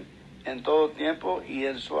satisfagan en todo tiempo y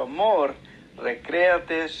en su amor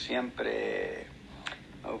recréate siempre.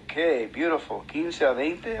 Ok, beautiful. 15 a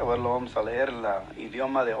 20, ahora lo vamos a leer en el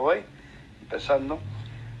idioma de hoy, empezando.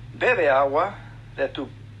 Bebe agua de tu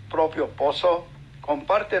propio pozo,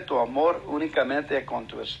 comparte tu amor únicamente con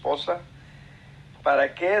tu esposa.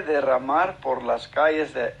 ¿Para qué derramar por las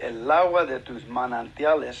calles el agua de tus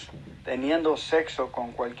manantiales, teniendo sexo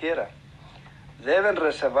con cualquiera? Deben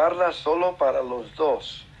reservarla solo para los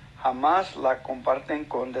dos, jamás la comparten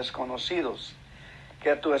con desconocidos.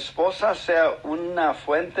 Que tu esposa sea una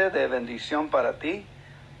fuente de bendición para ti,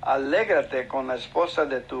 alégrate con la esposa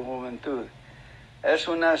de tu juventud. Es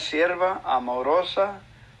una sierva amorosa,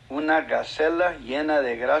 una gacela llena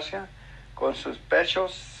de gracia, con sus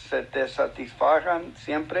pechos se te satisfagan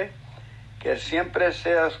siempre, que siempre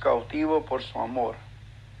seas cautivo por su amor.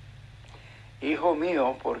 Hijo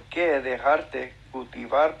mío, ¿por qué dejarte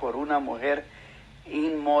cultivar por una mujer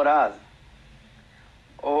inmoral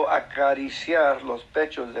o acariciar los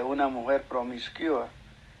pechos de una mujer promiscua?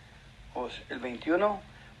 El 21,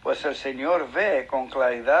 pues el Señor ve con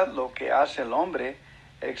claridad lo que hace el hombre,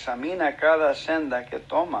 examina cada senda que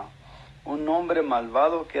toma. Un hombre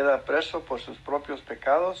malvado queda preso por sus propios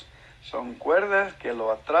pecados, son cuerdas que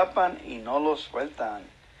lo atrapan y no lo sueltan.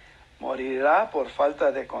 Morirá por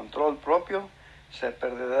falta de control propio, se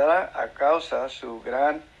perderá a causa de su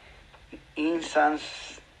gran insensatez.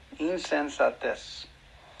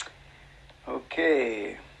 Ok,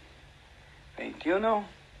 21,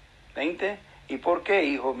 20. ¿Y por qué,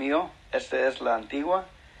 hijo mío? Esta es la antigua.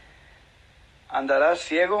 Andarás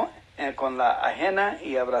ciego con la ajena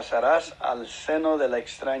y abrazarás al seno de la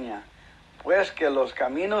extraña, pues que los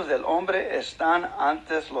caminos del hombre están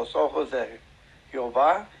ante los ojos de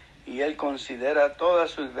Jehová, y él considera todas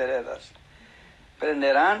sus veredas.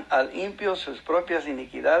 Prenderán al impío sus propias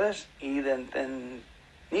iniquidades, y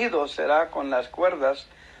detenido será con las cuerdas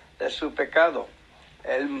de su pecado.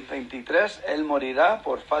 El 23, él morirá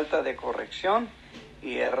por falta de corrección,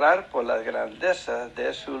 y errar por las grandezas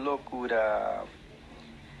de su locura.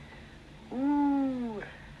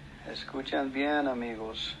 Escuchen bien,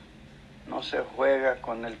 amigos, no se juega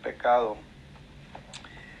con el pecado.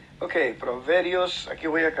 Ok, Proverbios, aquí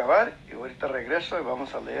voy a acabar y ahorita regreso y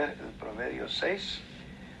vamos a leer el Proverbios 6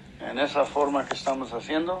 en esa forma que estamos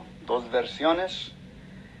haciendo, 2 versiones.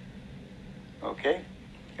 Ok,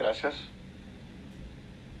 gracias.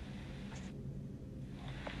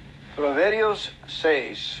 Proverbios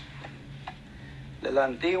 6 de la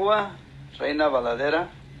antigua Reina Valadera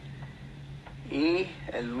y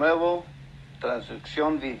el nuevo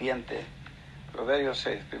Traducción Viviente. Proverbios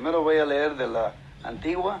 6. Primero voy a leer de la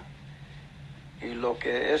antigua y lo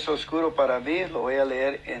que es oscuro para mí lo voy a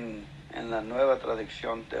leer en la nueva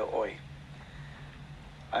traducción de hoy.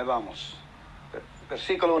 Ahí vamos.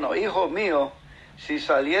 Versículo 1. Hijo mío, si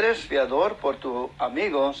salieres fiador por tu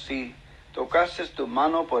amigo, si tocases tu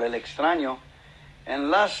mano por el extraño,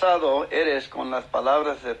 enlazado eres con las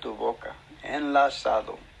palabras de tu boca,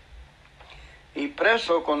 enlazado, y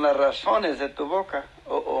preso con las razones de tu boca.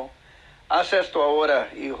 Haz esto ahora,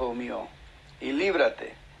 hijo mío, y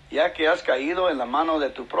líbrate, ya que has caído en la mano de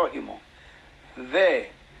tu prójimo.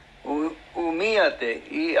 Ve, humíllate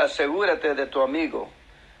y asegúrate de tu amigo.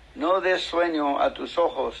 No des sueño a tus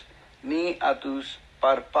ojos, ni a tus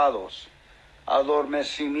párpados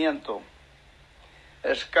adormecimiento.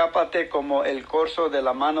 Escápate como el corzo de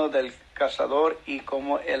la mano del cazador y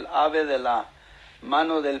como el ave de la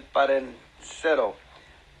mano del parencero.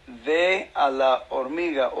 Ve a la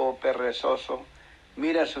hormiga, oh perezoso,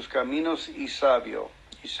 mira sus caminos y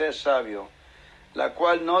sé sabio. la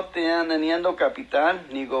cual no teniendo capitán,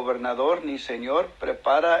 ni gobernador, ni señor,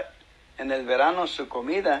 prepara en el verano su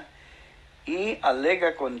comida y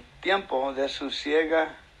alega con tiempo de su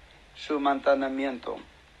siega su mantenimiento,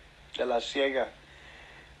 de la siega.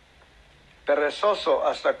 Perezoso,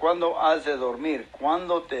 ¿hasta cuándo has de dormir?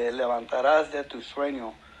 ¿Cuándo te levantarás de tu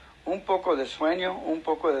sueño? Un poco de sueño, un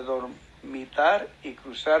poco de dormitar y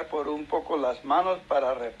cruzar por un poco las manos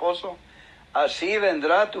para reposo. Así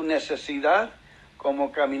vendrá tu necesidad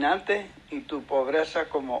como caminante y tu pobreza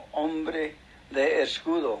como hombre de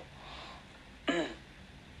escudo.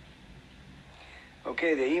 Ok,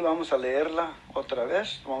 de ahí vamos a leerla otra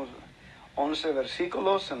vez. 11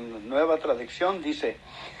 versículos en la Nueva Traducción. Dice: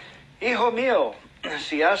 Hijo mío,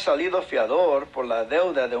 si has salido fiador por la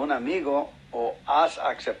deuda de un amigo o has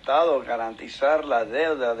aceptado garantizar la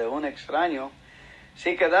deuda de un extraño,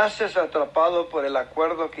 si quedaste atrapado por el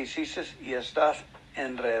acuerdo que hiciste y estás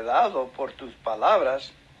enredado por tus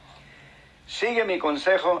palabras, sigue mi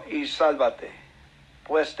consejo y sálvate,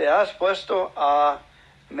 pues te has puesto a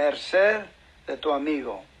merced de tu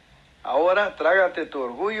amigo. Ahora trágate tu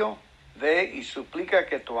orgullo, ve y suplica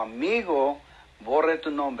que tu amigo borre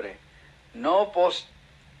tu nombre. No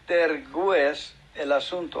postergues el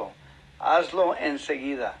asunto, hazlo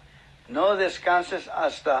enseguida. No descanses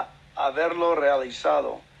hasta haberlo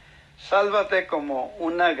realizado. Sálvate como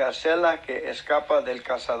una gacela que escapa del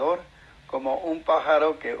cazador, como un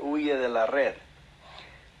pájaro que huye de la red.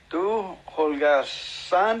 Tú,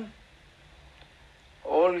 holgazán,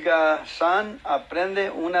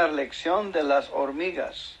 aprende una lección de las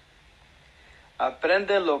hormigas.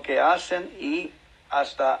 Aprende lo que hacen y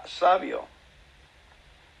hazte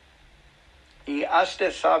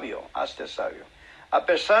sabio. A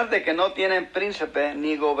pesar de que no tienen príncipe,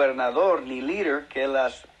 ni gobernador, ni líder que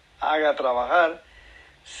las haga trabajar,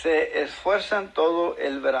 se esfuerzan todo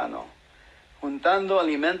el verano, juntando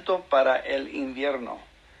alimento para el invierno.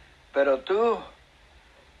 Pero tú,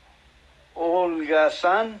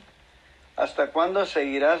 holgazán, ¿hasta cuándo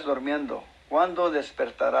seguirás durmiendo? ¿Cuándo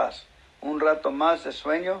despertarás? ¿Un rato más de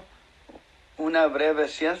sueño? ¿Una breve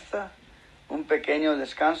siesta? ¿Un pequeño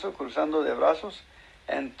descanso cruzando de brazos?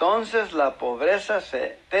 Entonces la pobreza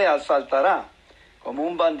te asaltará como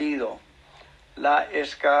un bandido. La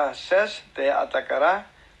escasez te atacará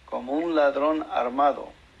como un ladrón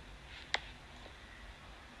armado.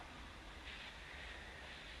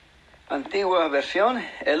 Antigua versión.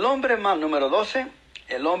 El hombre malo, número 12.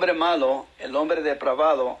 El hombre malo, el hombre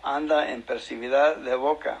depravado, anda en perversidad de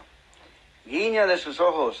boca. Guiña de sus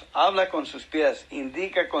ojos, habla con sus pies,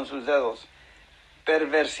 indica con sus dedos.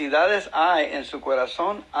 Perversidades hay en su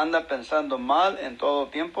corazón, anda pensando mal en todo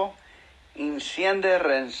tiempo, enciende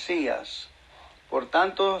rencillas. Por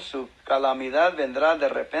tanto, su calamidad vendrá de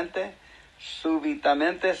repente,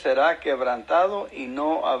 súbitamente será quebrantado y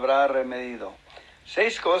no habrá remedio.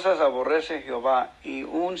 6 cosas aborrece Jehová y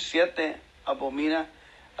 7 abomina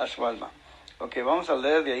a su alma. Ok, vamos a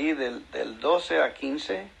leer de ahí del 12 a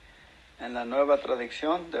 15 en la Nueva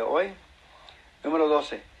Traducción de hoy. Número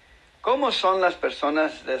 12. ¿Cómo son las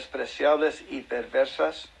personas despreciables y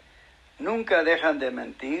perversas? Nunca dejan de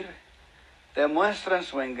mentir. Demuestran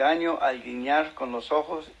su engaño al guiñar con los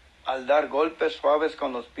ojos, al dar golpes suaves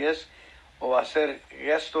con los pies o hacer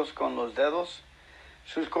gestos con los dedos.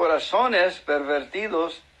 Sus corazones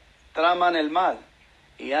pervertidos traman el mal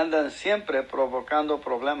y andan siempre provocando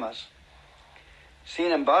problemas.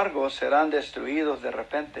 Sin embargo, serán destruidos de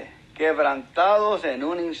repente, quebrantados en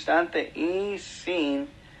un instante y sin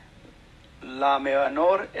la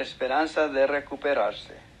menor esperanza de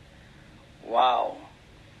recuperarse. Wow.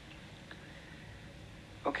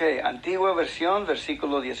 Ok, antigua versión,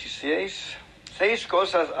 versículo 16. 6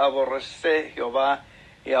 cosas aborrece Jehová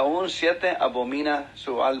y aún 7 abomina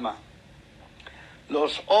su alma.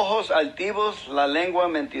 Los ojos altivos, la lengua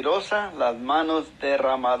mentirosa, las manos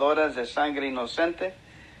derramadoras de sangre inocente,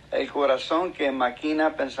 el corazón que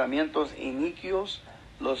maquina pensamientos iniquios,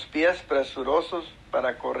 los pies presurosos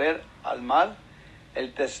para correr al mal,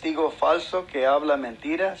 el testigo falso que habla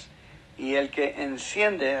mentiras y el que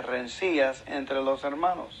enciende rencillas entre los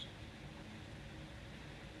hermanos.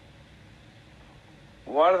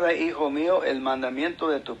 Guarda, hijo mío, el mandamiento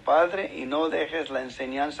de tu padre y no dejes la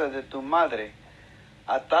enseñanza de tu madre.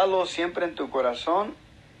 Atalos siempre en tu corazón,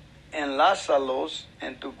 enlázalos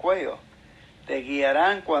en tu cuello. Te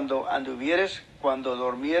guiarán cuando anduvieres, cuando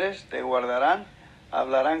durmieres, te guardarán,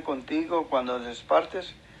 hablarán contigo cuando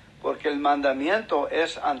despartes, porque el mandamiento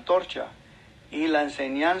es antorcha y la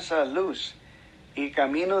enseñanza luz y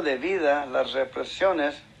camino de vida, las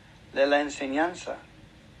represiones de la enseñanza.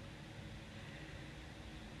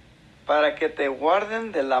 para que te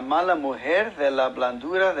guarden de la mala mujer, de la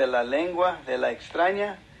blandura de la lengua, de la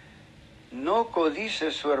extraña. No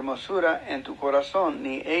codices su hermosura en tu corazón,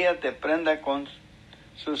 ni ella te prenda con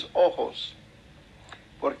sus ojos.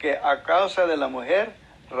 Porque a causa de la mujer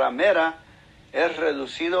ramera es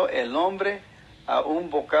reducido el hombre a un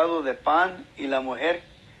bocado de pan, y la mujer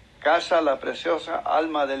caza la preciosa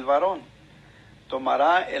alma del varón.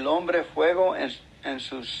 ¿Tomará el hombre fuego en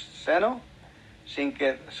su seno, sin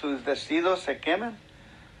que sus vestidos se quemen?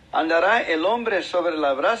 ¿Andará el hombre sobre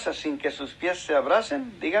la brasa sin que sus pies se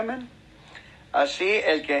abrasen? Dígame. Así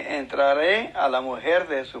el que entraré a la mujer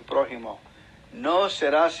de su prójimo no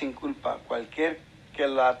será sin culpa cualquier que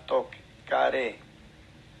la tocaré.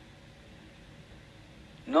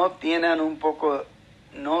 No tienen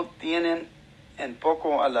en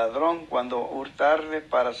poco al ladrón cuando hurtarle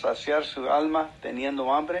para saciar su alma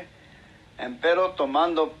teniendo hambre, empero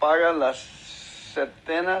tomando paga las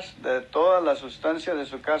centenas de toda la sustancia de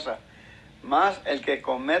su casa. Mas el que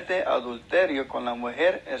comete adulterio con la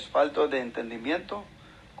mujer es falto de entendimiento,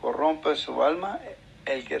 corrompe su alma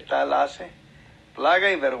el que tal hace.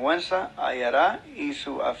 Plaga y vergüenza hallará, y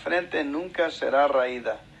su afrente nunca será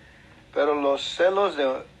raída. Pero los celos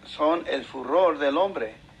son el furor del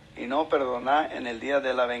hombre, y no perdona en el día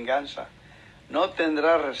de la venganza. No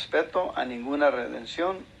tendrá respeto a ninguna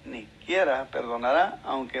redención, ni quiera perdonará,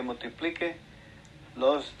 aunque multiplique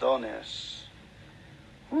los dones.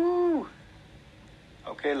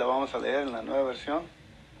 Ok, la vamos a leer en la nueva versión.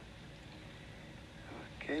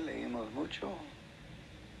 Ok, leímos mucho.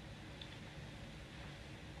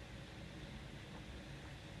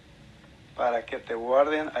 Para que te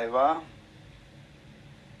guarden, ahí va.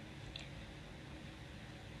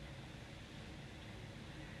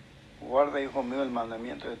 Guarda, hijo mío, el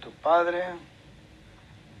mandamiento de tu padre.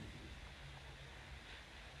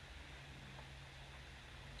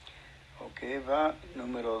 Ok, va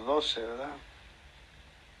número 12, ¿verdad?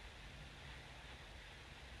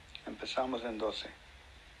 Empezamos en 12.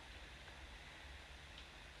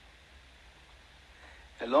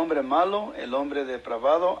 El hombre malo, el hombre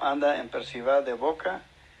depravado, anda en perversidad de boca.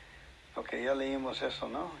 Ok, ya leímos eso,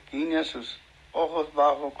 ¿no? Guiña sus ojos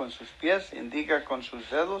bajo con sus pies, indica con sus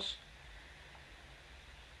dedos.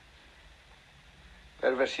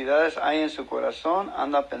 Perversidades hay en su corazón,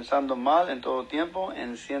 anda pensando mal en todo tiempo,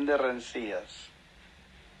 enciende rencillas.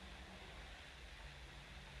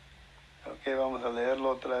 Ok, vamos a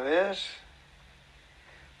leerlo otra vez.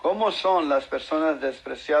 ¿Cómo son las personas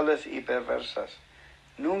despreciables y perversas?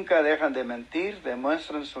 Nunca dejan de mentir,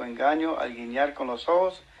 demuestran su engaño al guiñar con los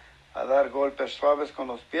ojos, a dar golpes suaves con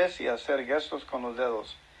los pies y a hacer gestos con los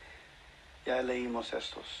dedos. Ya leímos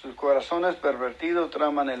estos. Sus corazones pervertidos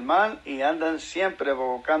traman el mal y andan siempre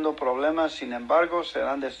provocando problemas. Sin embargo,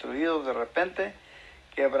 serán destruidos de repente,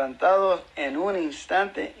 quebrantados en un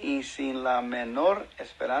instante y sin la menor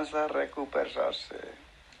esperanza recuperarse.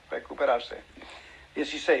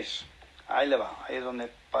 16. Ahí le va, ahí es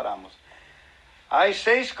donde paramos. Hay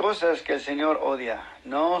 6 cosas que el Señor odia,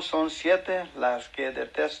 no son 7 las que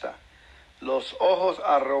detesta: los ojos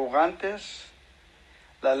arrogantes,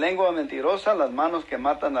 la lengua mentirosa, las manos que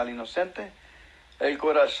matan al inocente, el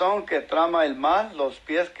corazón que trama el mal, los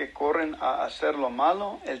pies que corren a hacer lo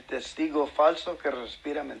malo, el testigo falso que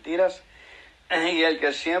respira mentiras, y el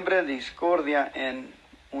que siembra discordia en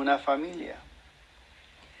una familia.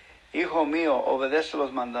 Hijo mío, obedece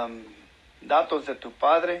los mandatos de tu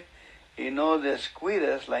padre y no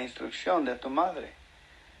descuides la instrucción de tu madre.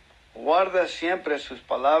 Guarda siempre sus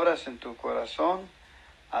palabras en tu corazón,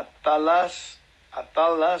 atalas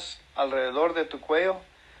alrededor de tu cuello.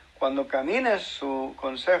 Cuando camines, su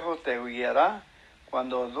consejo te guiará.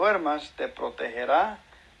 Cuando duermas, te protegerá.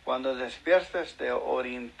 Cuando despiertes, te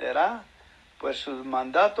orientará. Pues su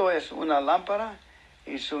mandato es una lámpara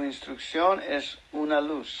y su instrucción es una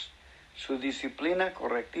luz. Su disciplina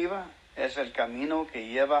correctiva es el camino que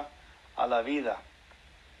lleva a la vida.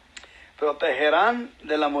 Protegerán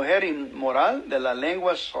de la mujer inmoral, de la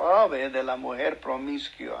lengua suave de la mujer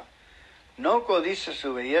promiscua. No codices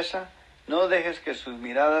su belleza, no dejes que sus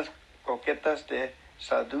miradas coquetas te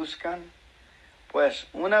seduzcan, pues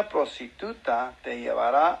una prostituta te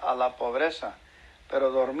llevará a la pobreza,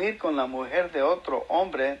 pero dormir con la mujer de otro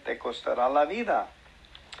hombre te costará la vida.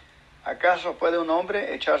 ¿Acaso puede un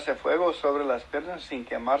hombre echarse fuego sobre las piernas sin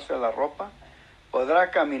quemarse la ropa? ¿Podrá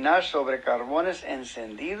caminar sobre carbones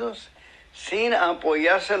encendidos sin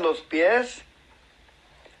apoyarse los pies?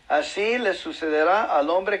 Así le sucederá al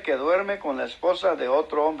hombre que duerme con la esposa de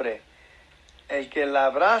otro hombre. El que la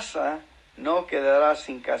abraza no quedará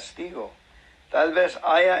sin castigo. Tal vez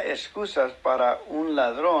haya excusas para un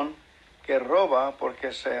ladrón, que roba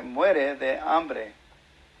porque se muere de hambre.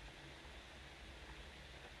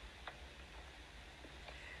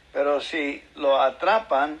 Pero si lo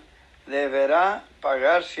atrapan, deberá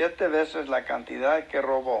pagar 7 veces la cantidad que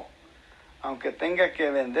robó, aunque tenga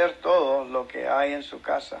que vender todo lo que hay en su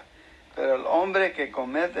casa. Pero el hombre que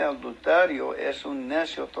comete adulterio es un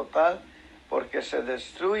necio total, porque se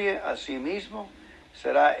destruye a sí mismo,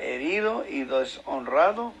 será herido y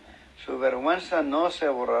deshonrado. Su vergüenza no se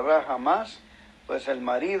borrará jamás, pues el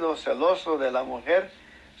marido celoso de la mujer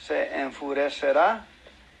se enfurecerá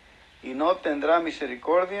y no tendrá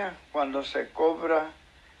misericordia. Cuando se cobra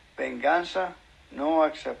venganza, no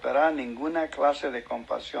aceptará ninguna clase de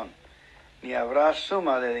compasión, ni habrá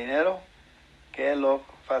suma de dinero que lo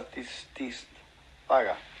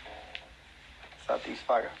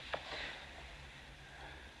satisfaga.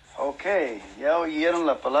 Ok, ya oyeron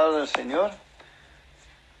la palabra del Señor.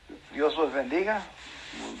 Dios los bendiga.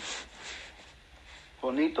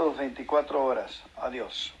 Bonitos 24 horas.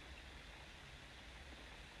 Adiós.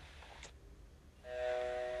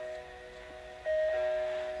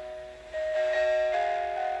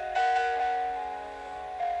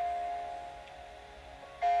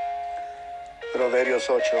 Proverbios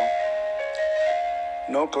 8.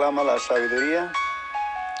 No clama la sabiduría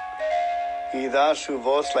y da su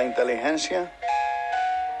voz la inteligencia.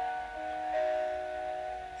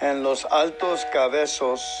 En los altos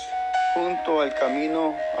cabezos, junto al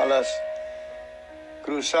camino, a las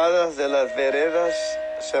cruzadas de las veredas,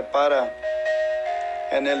 se para.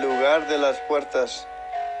 En el lugar de las puertas,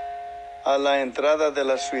 a la entrada de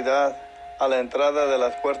la ciudad, a la entrada de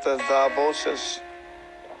las puertas da voces.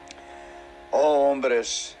 Oh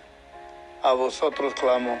hombres, a vosotros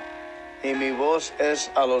clamo, y mi voz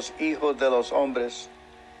es a los hijos de los hombres.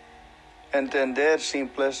 Entender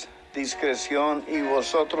simples, discreción, y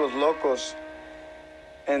vosotros locos,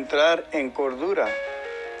 entrar en cordura,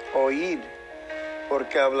 oíd,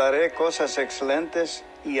 porque hablaré cosas excelentes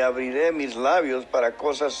y abriré mis labios para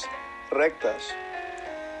cosas rectas.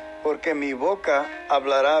 Porque mi boca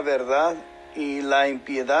hablará verdad y la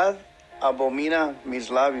impiedad abomina mis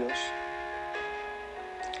labios.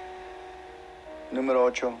 Número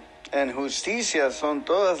 8. En justicia son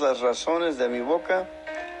todas las razones de mi boca,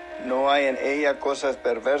 no hay en ella cosas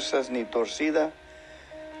perversas ni torcidas.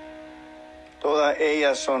 Todas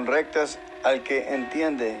ellas son rectas al que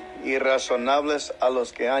entiende y razonables a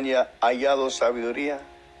los que han hallado sabiduría.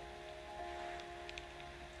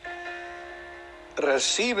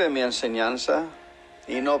 Recibe mi enseñanza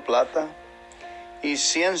y no plata, y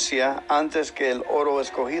ciencia antes que el oro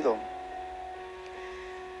escogido.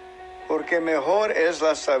 Porque mejor es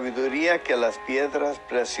la sabiduría que las piedras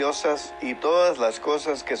preciosas, y todas las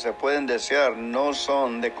cosas que se pueden desear no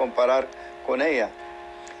son de comparar con ella.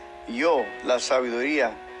 Yo, la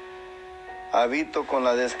sabiduría, habito con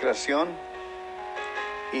la discreción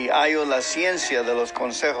y hallo la ciencia de los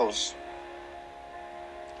consejos.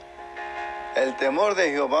 El temor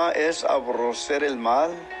de Jehová es aborrecer el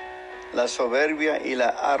mal, la soberbia y la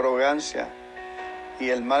arrogancia, y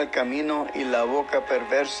el mal camino y la boca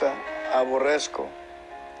perversa aborrezco.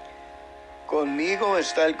 Conmigo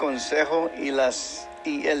está el consejo y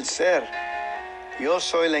el ser. Yo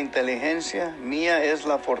soy la inteligencia, mía es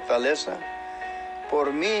la fortaleza.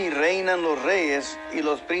 Por mí reinan los reyes y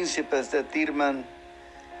los príncipes determinan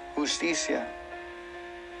justicia.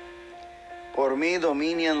 Por mí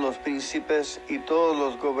dominan los príncipes y todos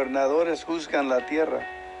los gobernadores juzgan la tierra.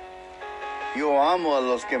 Yo amo a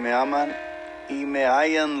los que me aman y me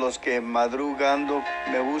hallan los que madrugando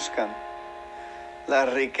me buscan.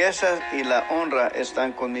 Las riquezas y la honra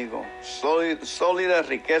están conmigo, sólidas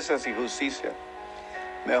riquezas y justicia.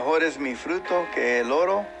 Mejor es mi fruto que el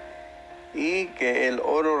oro y que el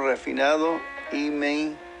oro refinado, y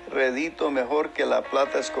mi redito mejor que la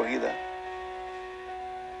plata escogida.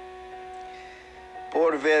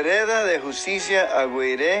 Por vereda de justicia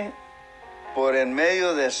agüiré, por en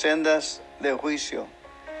medio de sendas de juicio,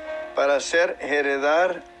 para hacer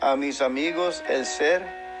heredar a mis amigos el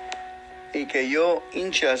ser, y que yo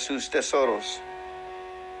hincha sus tesoros.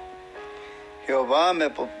 Jehová me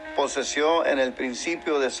posesió en el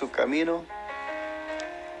principio de su camino,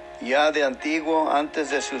 ya de antiguo,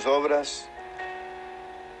 antes de sus obras.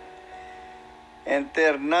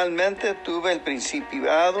 Eternalmente tuve el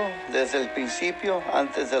principiado, desde el principio,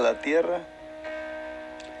 antes de la tierra.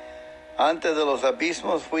 Antes de los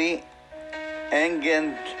abismos fui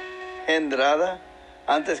engendrada,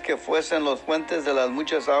 antes que fuesen los fuentes de las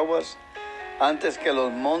muchas aguas, antes que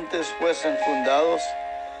los montes fuesen fundados,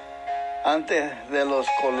 antes de los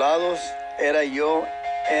colados era yo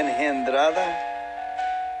engendrada.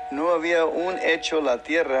 No había aún hecho la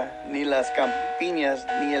tierra, ni las campiñas,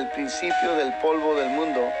 ni el principio del polvo del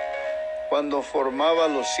mundo. Cuando formaba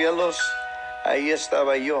los cielos, ahí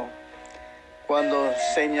estaba yo. Cuando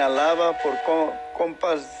señalaba por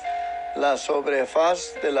compás la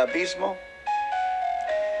sobrefaz del abismo,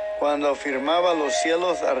 cuando afirmaba los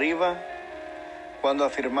cielos arriba, cuando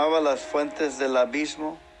afirmaba las fuentes del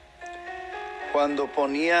abismo, cuando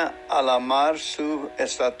ponía a la mar su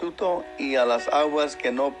estatuto y a las aguas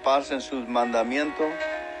que no pasen sus mandamientos,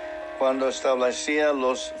 cuando establecía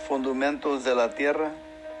los fundamentos de la tierra,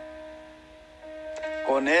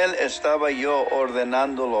 con él estaba yo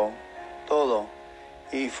ordenándolo todo,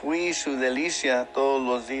 y fui su delicia todos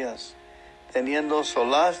los días, teniendo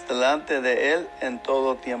solaz delante de él en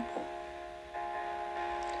todo tiempo.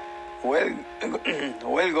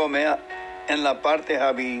 Huélgome en la parte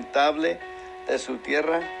habitable de su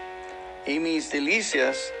tierra, y mis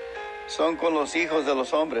delicias son con los hijos de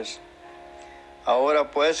los hombres.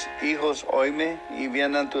 Ahora pues, hijos, oíme, y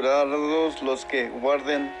bienaventurados los que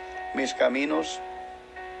guarden mis caminos.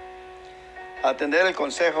 Atender el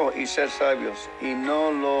consejo y ser sabios, y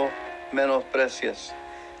no lo menosprecies.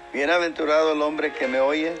 Bienaventurado el hombre que me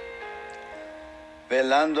oye,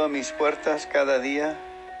 velando a mis puertas cada día,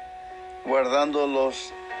 guardando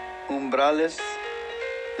los umbrales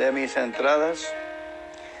de mis entradas,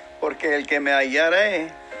 porque el que me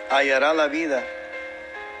hallará la vida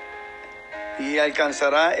y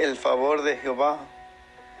alcanzará el favor de Jehová.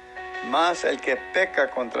 Mas el que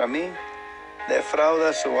peca contra mí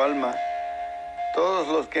defrauda su alma. Todos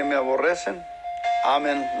los que me aborrecen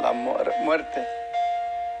amen la muerte.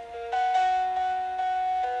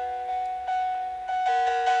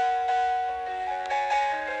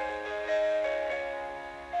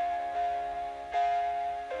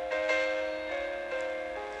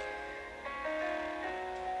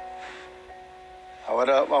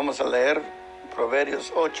 Ahora vamos a leer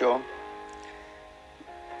Proverbios 8,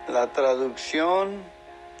 la traducción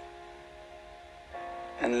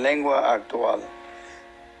en lengua actual.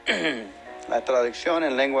 La traducción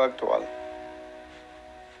en lengua actual.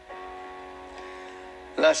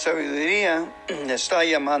 La sabiduría está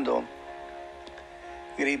llamando,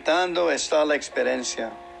 gritando está la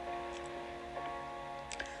experiencia.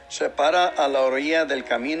 Se para a la orilla del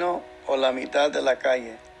camino o la mitad de la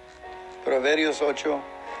calle. Proverbios 8,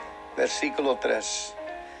 versículo 3.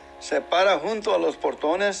 Se para junto a los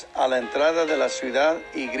portones a la entrada de la ciudad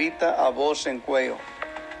y grita a voz en cuello.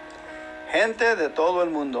 Gente de todo el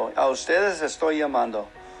mundo, a ustedes estoy llamando,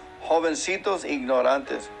 jovencitos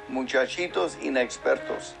ignorantes, muchachitos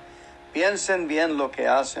inexpertos. Piensen bien lo que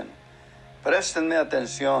hacen. Préstenme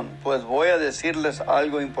atención, pues voy a decirles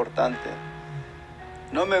algo importante.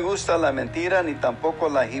 No me gusta la mentira ni tampoco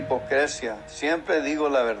la hipocresía. Siempre digo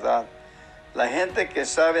la verdad. La gente que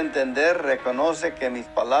sabe entender reconoce que mis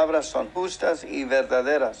palabras son justas y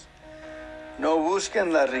verdaderas. No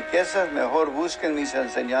busquen las riquezas, mejor busquen mis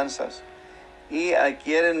enseñanzas y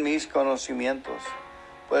adquieren mis conocimientos,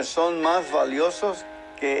 pues son más valiosos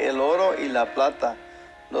que el oro y la plata.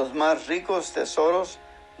 Los más ricos tesoros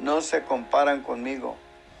no se comparan conmigo.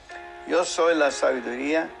 Yo soy la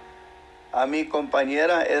sabiduría, a mi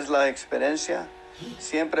compañera es la experiencia.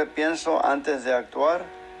 Siempre pienso antes de actuar.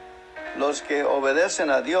 Los que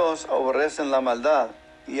obedecen a Dios aborrecen la maldad,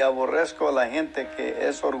 y aborrezco a la gente que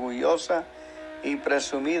es orgullosa y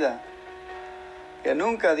presumida, que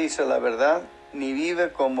nunca dice la verdad, ni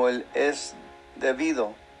vive como él es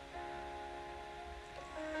debido.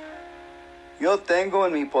 Yo tengo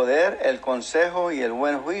en mi poder el consejo y el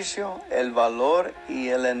buen juicio, el valor y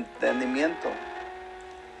el entendimiento.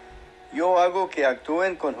 Yo hago que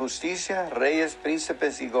actúen con justicia reyes,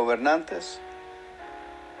 príncipes y gobernantes.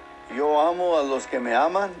 Yo amo a los que me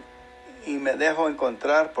aman y me dejo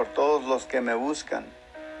encontrar por todos los que me buscan.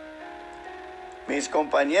 Mis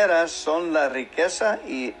compañeras son la riqueza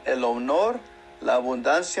y el honor, la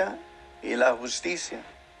abundancia y la justicia.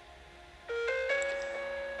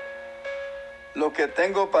 Lo que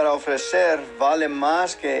tengo para ofrecer vale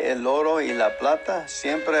más que el oro y la plata.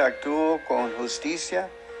 Siempre actúo con justicia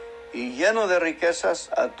y lleno de riquezas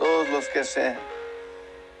a todos los que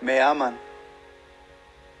me aman.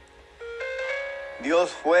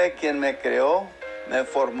 Dios fue quien me creó, me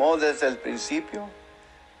formó desde el principio,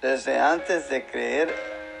 desde antes de crear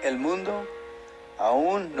el mundo.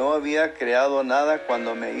 Aún no había creado nada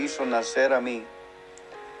cuando me hizo nacer a mí.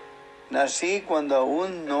 Nací cuando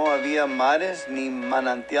aún no había mares ni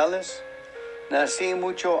manantiales. Nací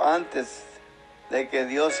mucho antes de que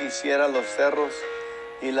Dios hiciera los cerros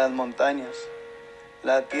y las montañas,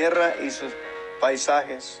 la tierra y sus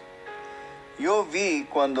paisajes. Yo vi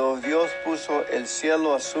cuando Dios puso el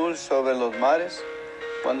cielo azul sobre los mares,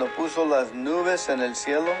 cuando puso las nubes en el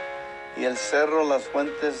cielo y el cerro las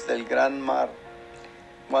fuentes del gran mar,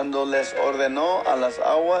 cuando les ordenó a las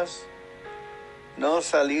aguas no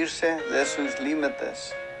salirse de sus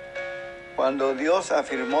límites. Cuando Dios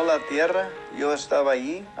afirmó la tierra, yo estaba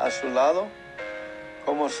allí a su lado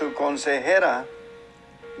como su consejera.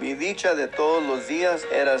 Mi dicha de todos los días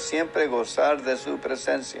era siempre gozar de su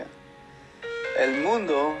presencia. El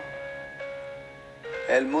mundo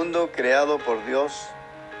creado por Dios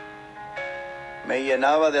me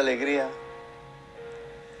llenaba de alegría.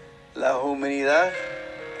 La humanidad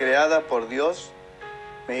creada por Dios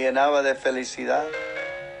me llenaba de felicidad.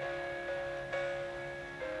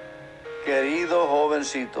 Querido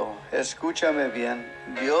jovencito, escúchame bien.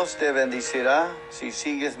 Dios te bendecirá si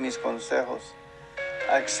sigues mis consejos.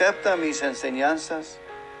 Acepta mis enseñanzas,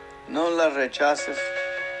 no las rechaces.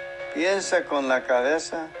 Piensa con la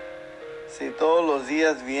cabeza. Si todos los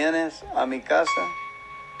días vienes a mi casa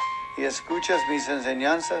y escuchas mis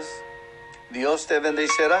enseñanzas, Dios te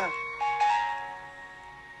bendecirá.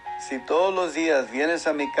 Si todos los días vienes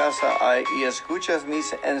a mi casa y escuchas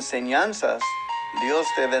mis enseñanzas, Dios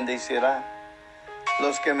te bendecirá.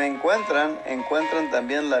 Los que me encuentran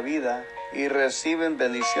también la vida y reciben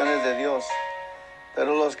bendiciones de Dios.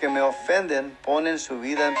 Pero los que me ofenden ponen su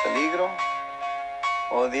vida en peligro.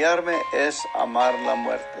 Odiarme es amar la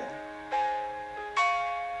muerte.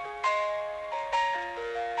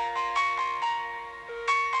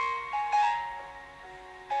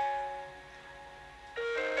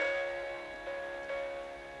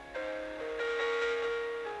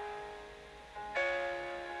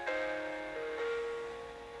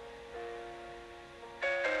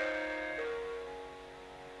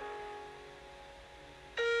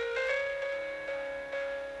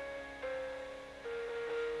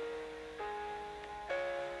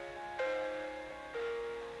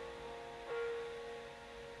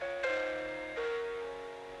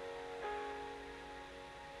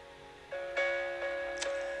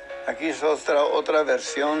 Aquí es otra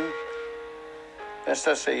versión.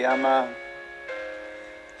 Esta se llama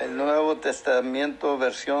el Nuevo Testamento,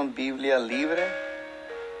 versión Biblia libre.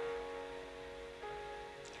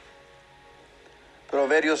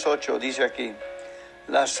 Proverbios 8 dice aquí: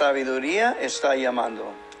 la sabiduría está llamando,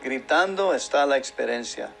 gritando está la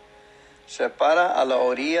experiencia. Se para a la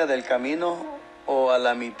orilla del camino o a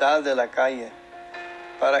la mitad de la calle,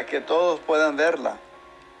 para que todos puedan verla.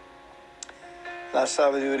 La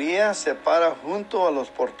sabiduría se para junto a los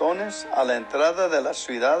portones a la entrada de la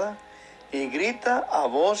ciudad y grita a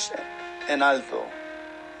voz en alto: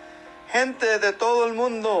 gente de todo el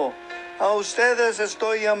mundo, a ustedes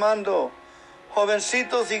estoy llamando.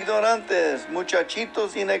 Jovencitos ignorantes,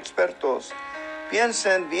 muchachitos inexpertos,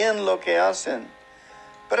 piensen bien lo que hacen.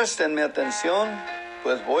 Préstenme atención,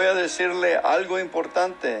 pues voy a decirle algo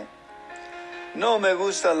importante. No me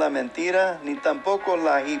gusta la mentira, ni tampoco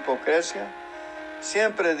la hipocresía.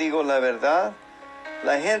 Siempre digo la verdad.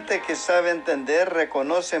 La gente que sabe entender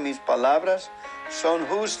reconoce mis palabras, son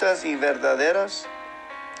justas y verdaderas.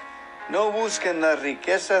 No busquen las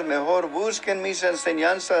riquezas, mejor busquen mis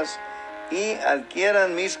enseñanzas y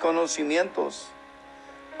adquieran mis conocimientos,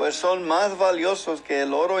 pues son más valiosos que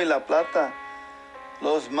el oro y la plata.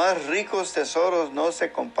 Los más ricos tesoros no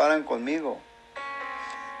se comparan conmigo.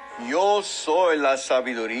 Yo soy la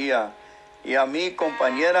sabiduría y a mi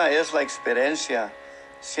compañera es la experiencia.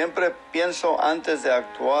 Siempre pienso antes de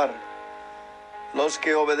actuar. Los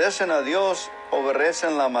que obedecen a Dios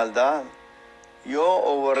aborrecen la maldad. Yo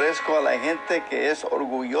aborrezco a la gente que es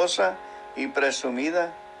orgullosa y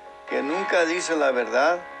presumida, que nunca dice la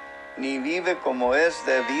verdad ni vive como es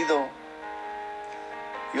debido.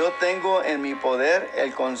 Yo tengo en mi poder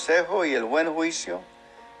el consejo y el buen juicio,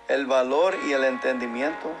 el valor y el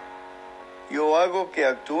entendimiento. Yo hago que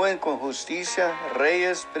actúen con justicia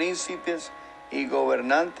reyes, príncipes y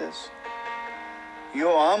gobernantes.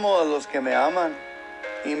 Yo amo a los que me aman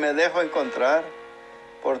y me dejo encontrar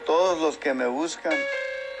por todos los que me buscan.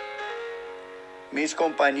 Mis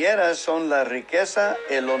compañeras son la riqueza,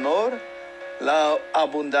 el honor, la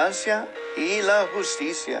abundancia y la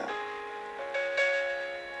justicia.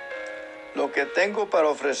 Lo que tengo para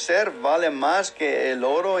ofrecer vale más que el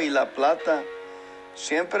oro y la plata.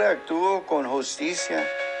 Siempre actúo con justicia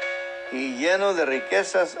y lleno de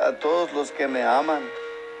riquezas a todos los que me aman.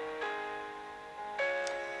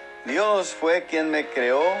 Dios fue quien me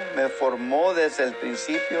creó, me formó desde el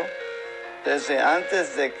principio. Desde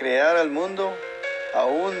antes de crear el mundo,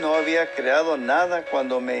 aún no había creado nada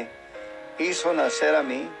cuando me hizo nacer a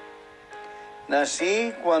mí.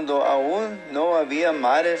 Nací cuando aún no había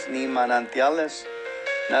mares ni manantiales.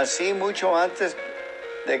 Nací mucho antes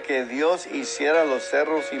de que Dios hiciera los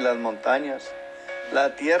cerros y las montañas,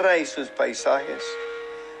 la tierra y sus paisajes.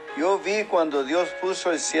 Yo vi cuando Dios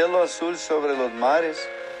puso el cielo azul sobre los mares,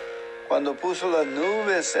 cuando puso las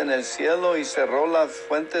nubes en el cielo y cerró las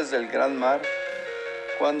fuentes del gran mar,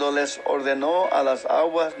 cuando les ordenó a las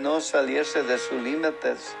aguas no salirse de sus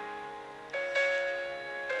límites.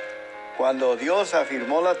 Cuando Dios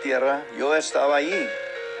afirmó la tierra, yo estaba allí,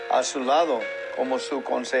 a su lado, como su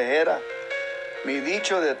consejera. Mi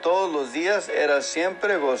dicho de todos los días era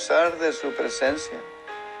siempre gozar de su presencia.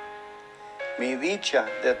 Mi dicha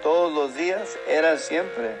de todos los días era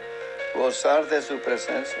siempre gozar de su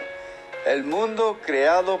presencia. El mundo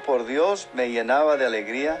creado por Dios me llenaba de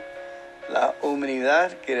alegría. La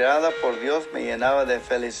humanidad creada por Dios me llenaba de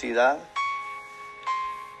felicidad.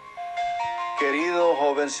 Querido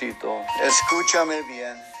jovencito, escúchame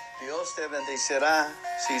bien. Dios te bendecirá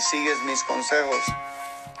si sigues mis consejos.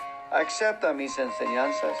 Acepta mis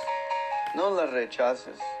enseñanzas, no las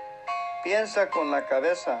rechaces. Piensa con la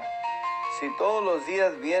cabeza. Si todos los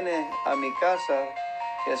días vienes a mi casa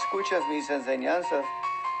y escuchas mis enseñanzas,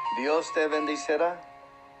 Dios te bendecirá.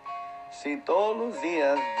 Si todos los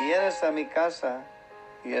días vienes a mi casa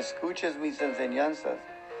y escuchas mis enseñanzas,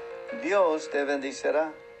 Dios te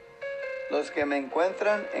bendecirá. Los que me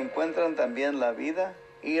encuentran también la vida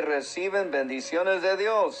y reciben bendiciones de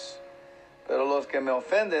Dios. Pero los que me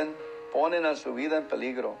ofenden ponen a su vida en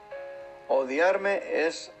peligro. Odiarme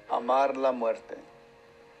es amar la muerte.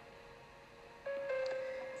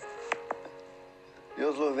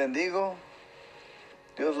 Dios los bendiga.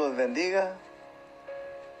 Dios los bendiga.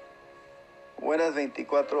 Buenas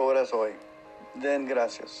 24 horas hoy. Den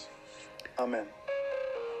gracias. Amén.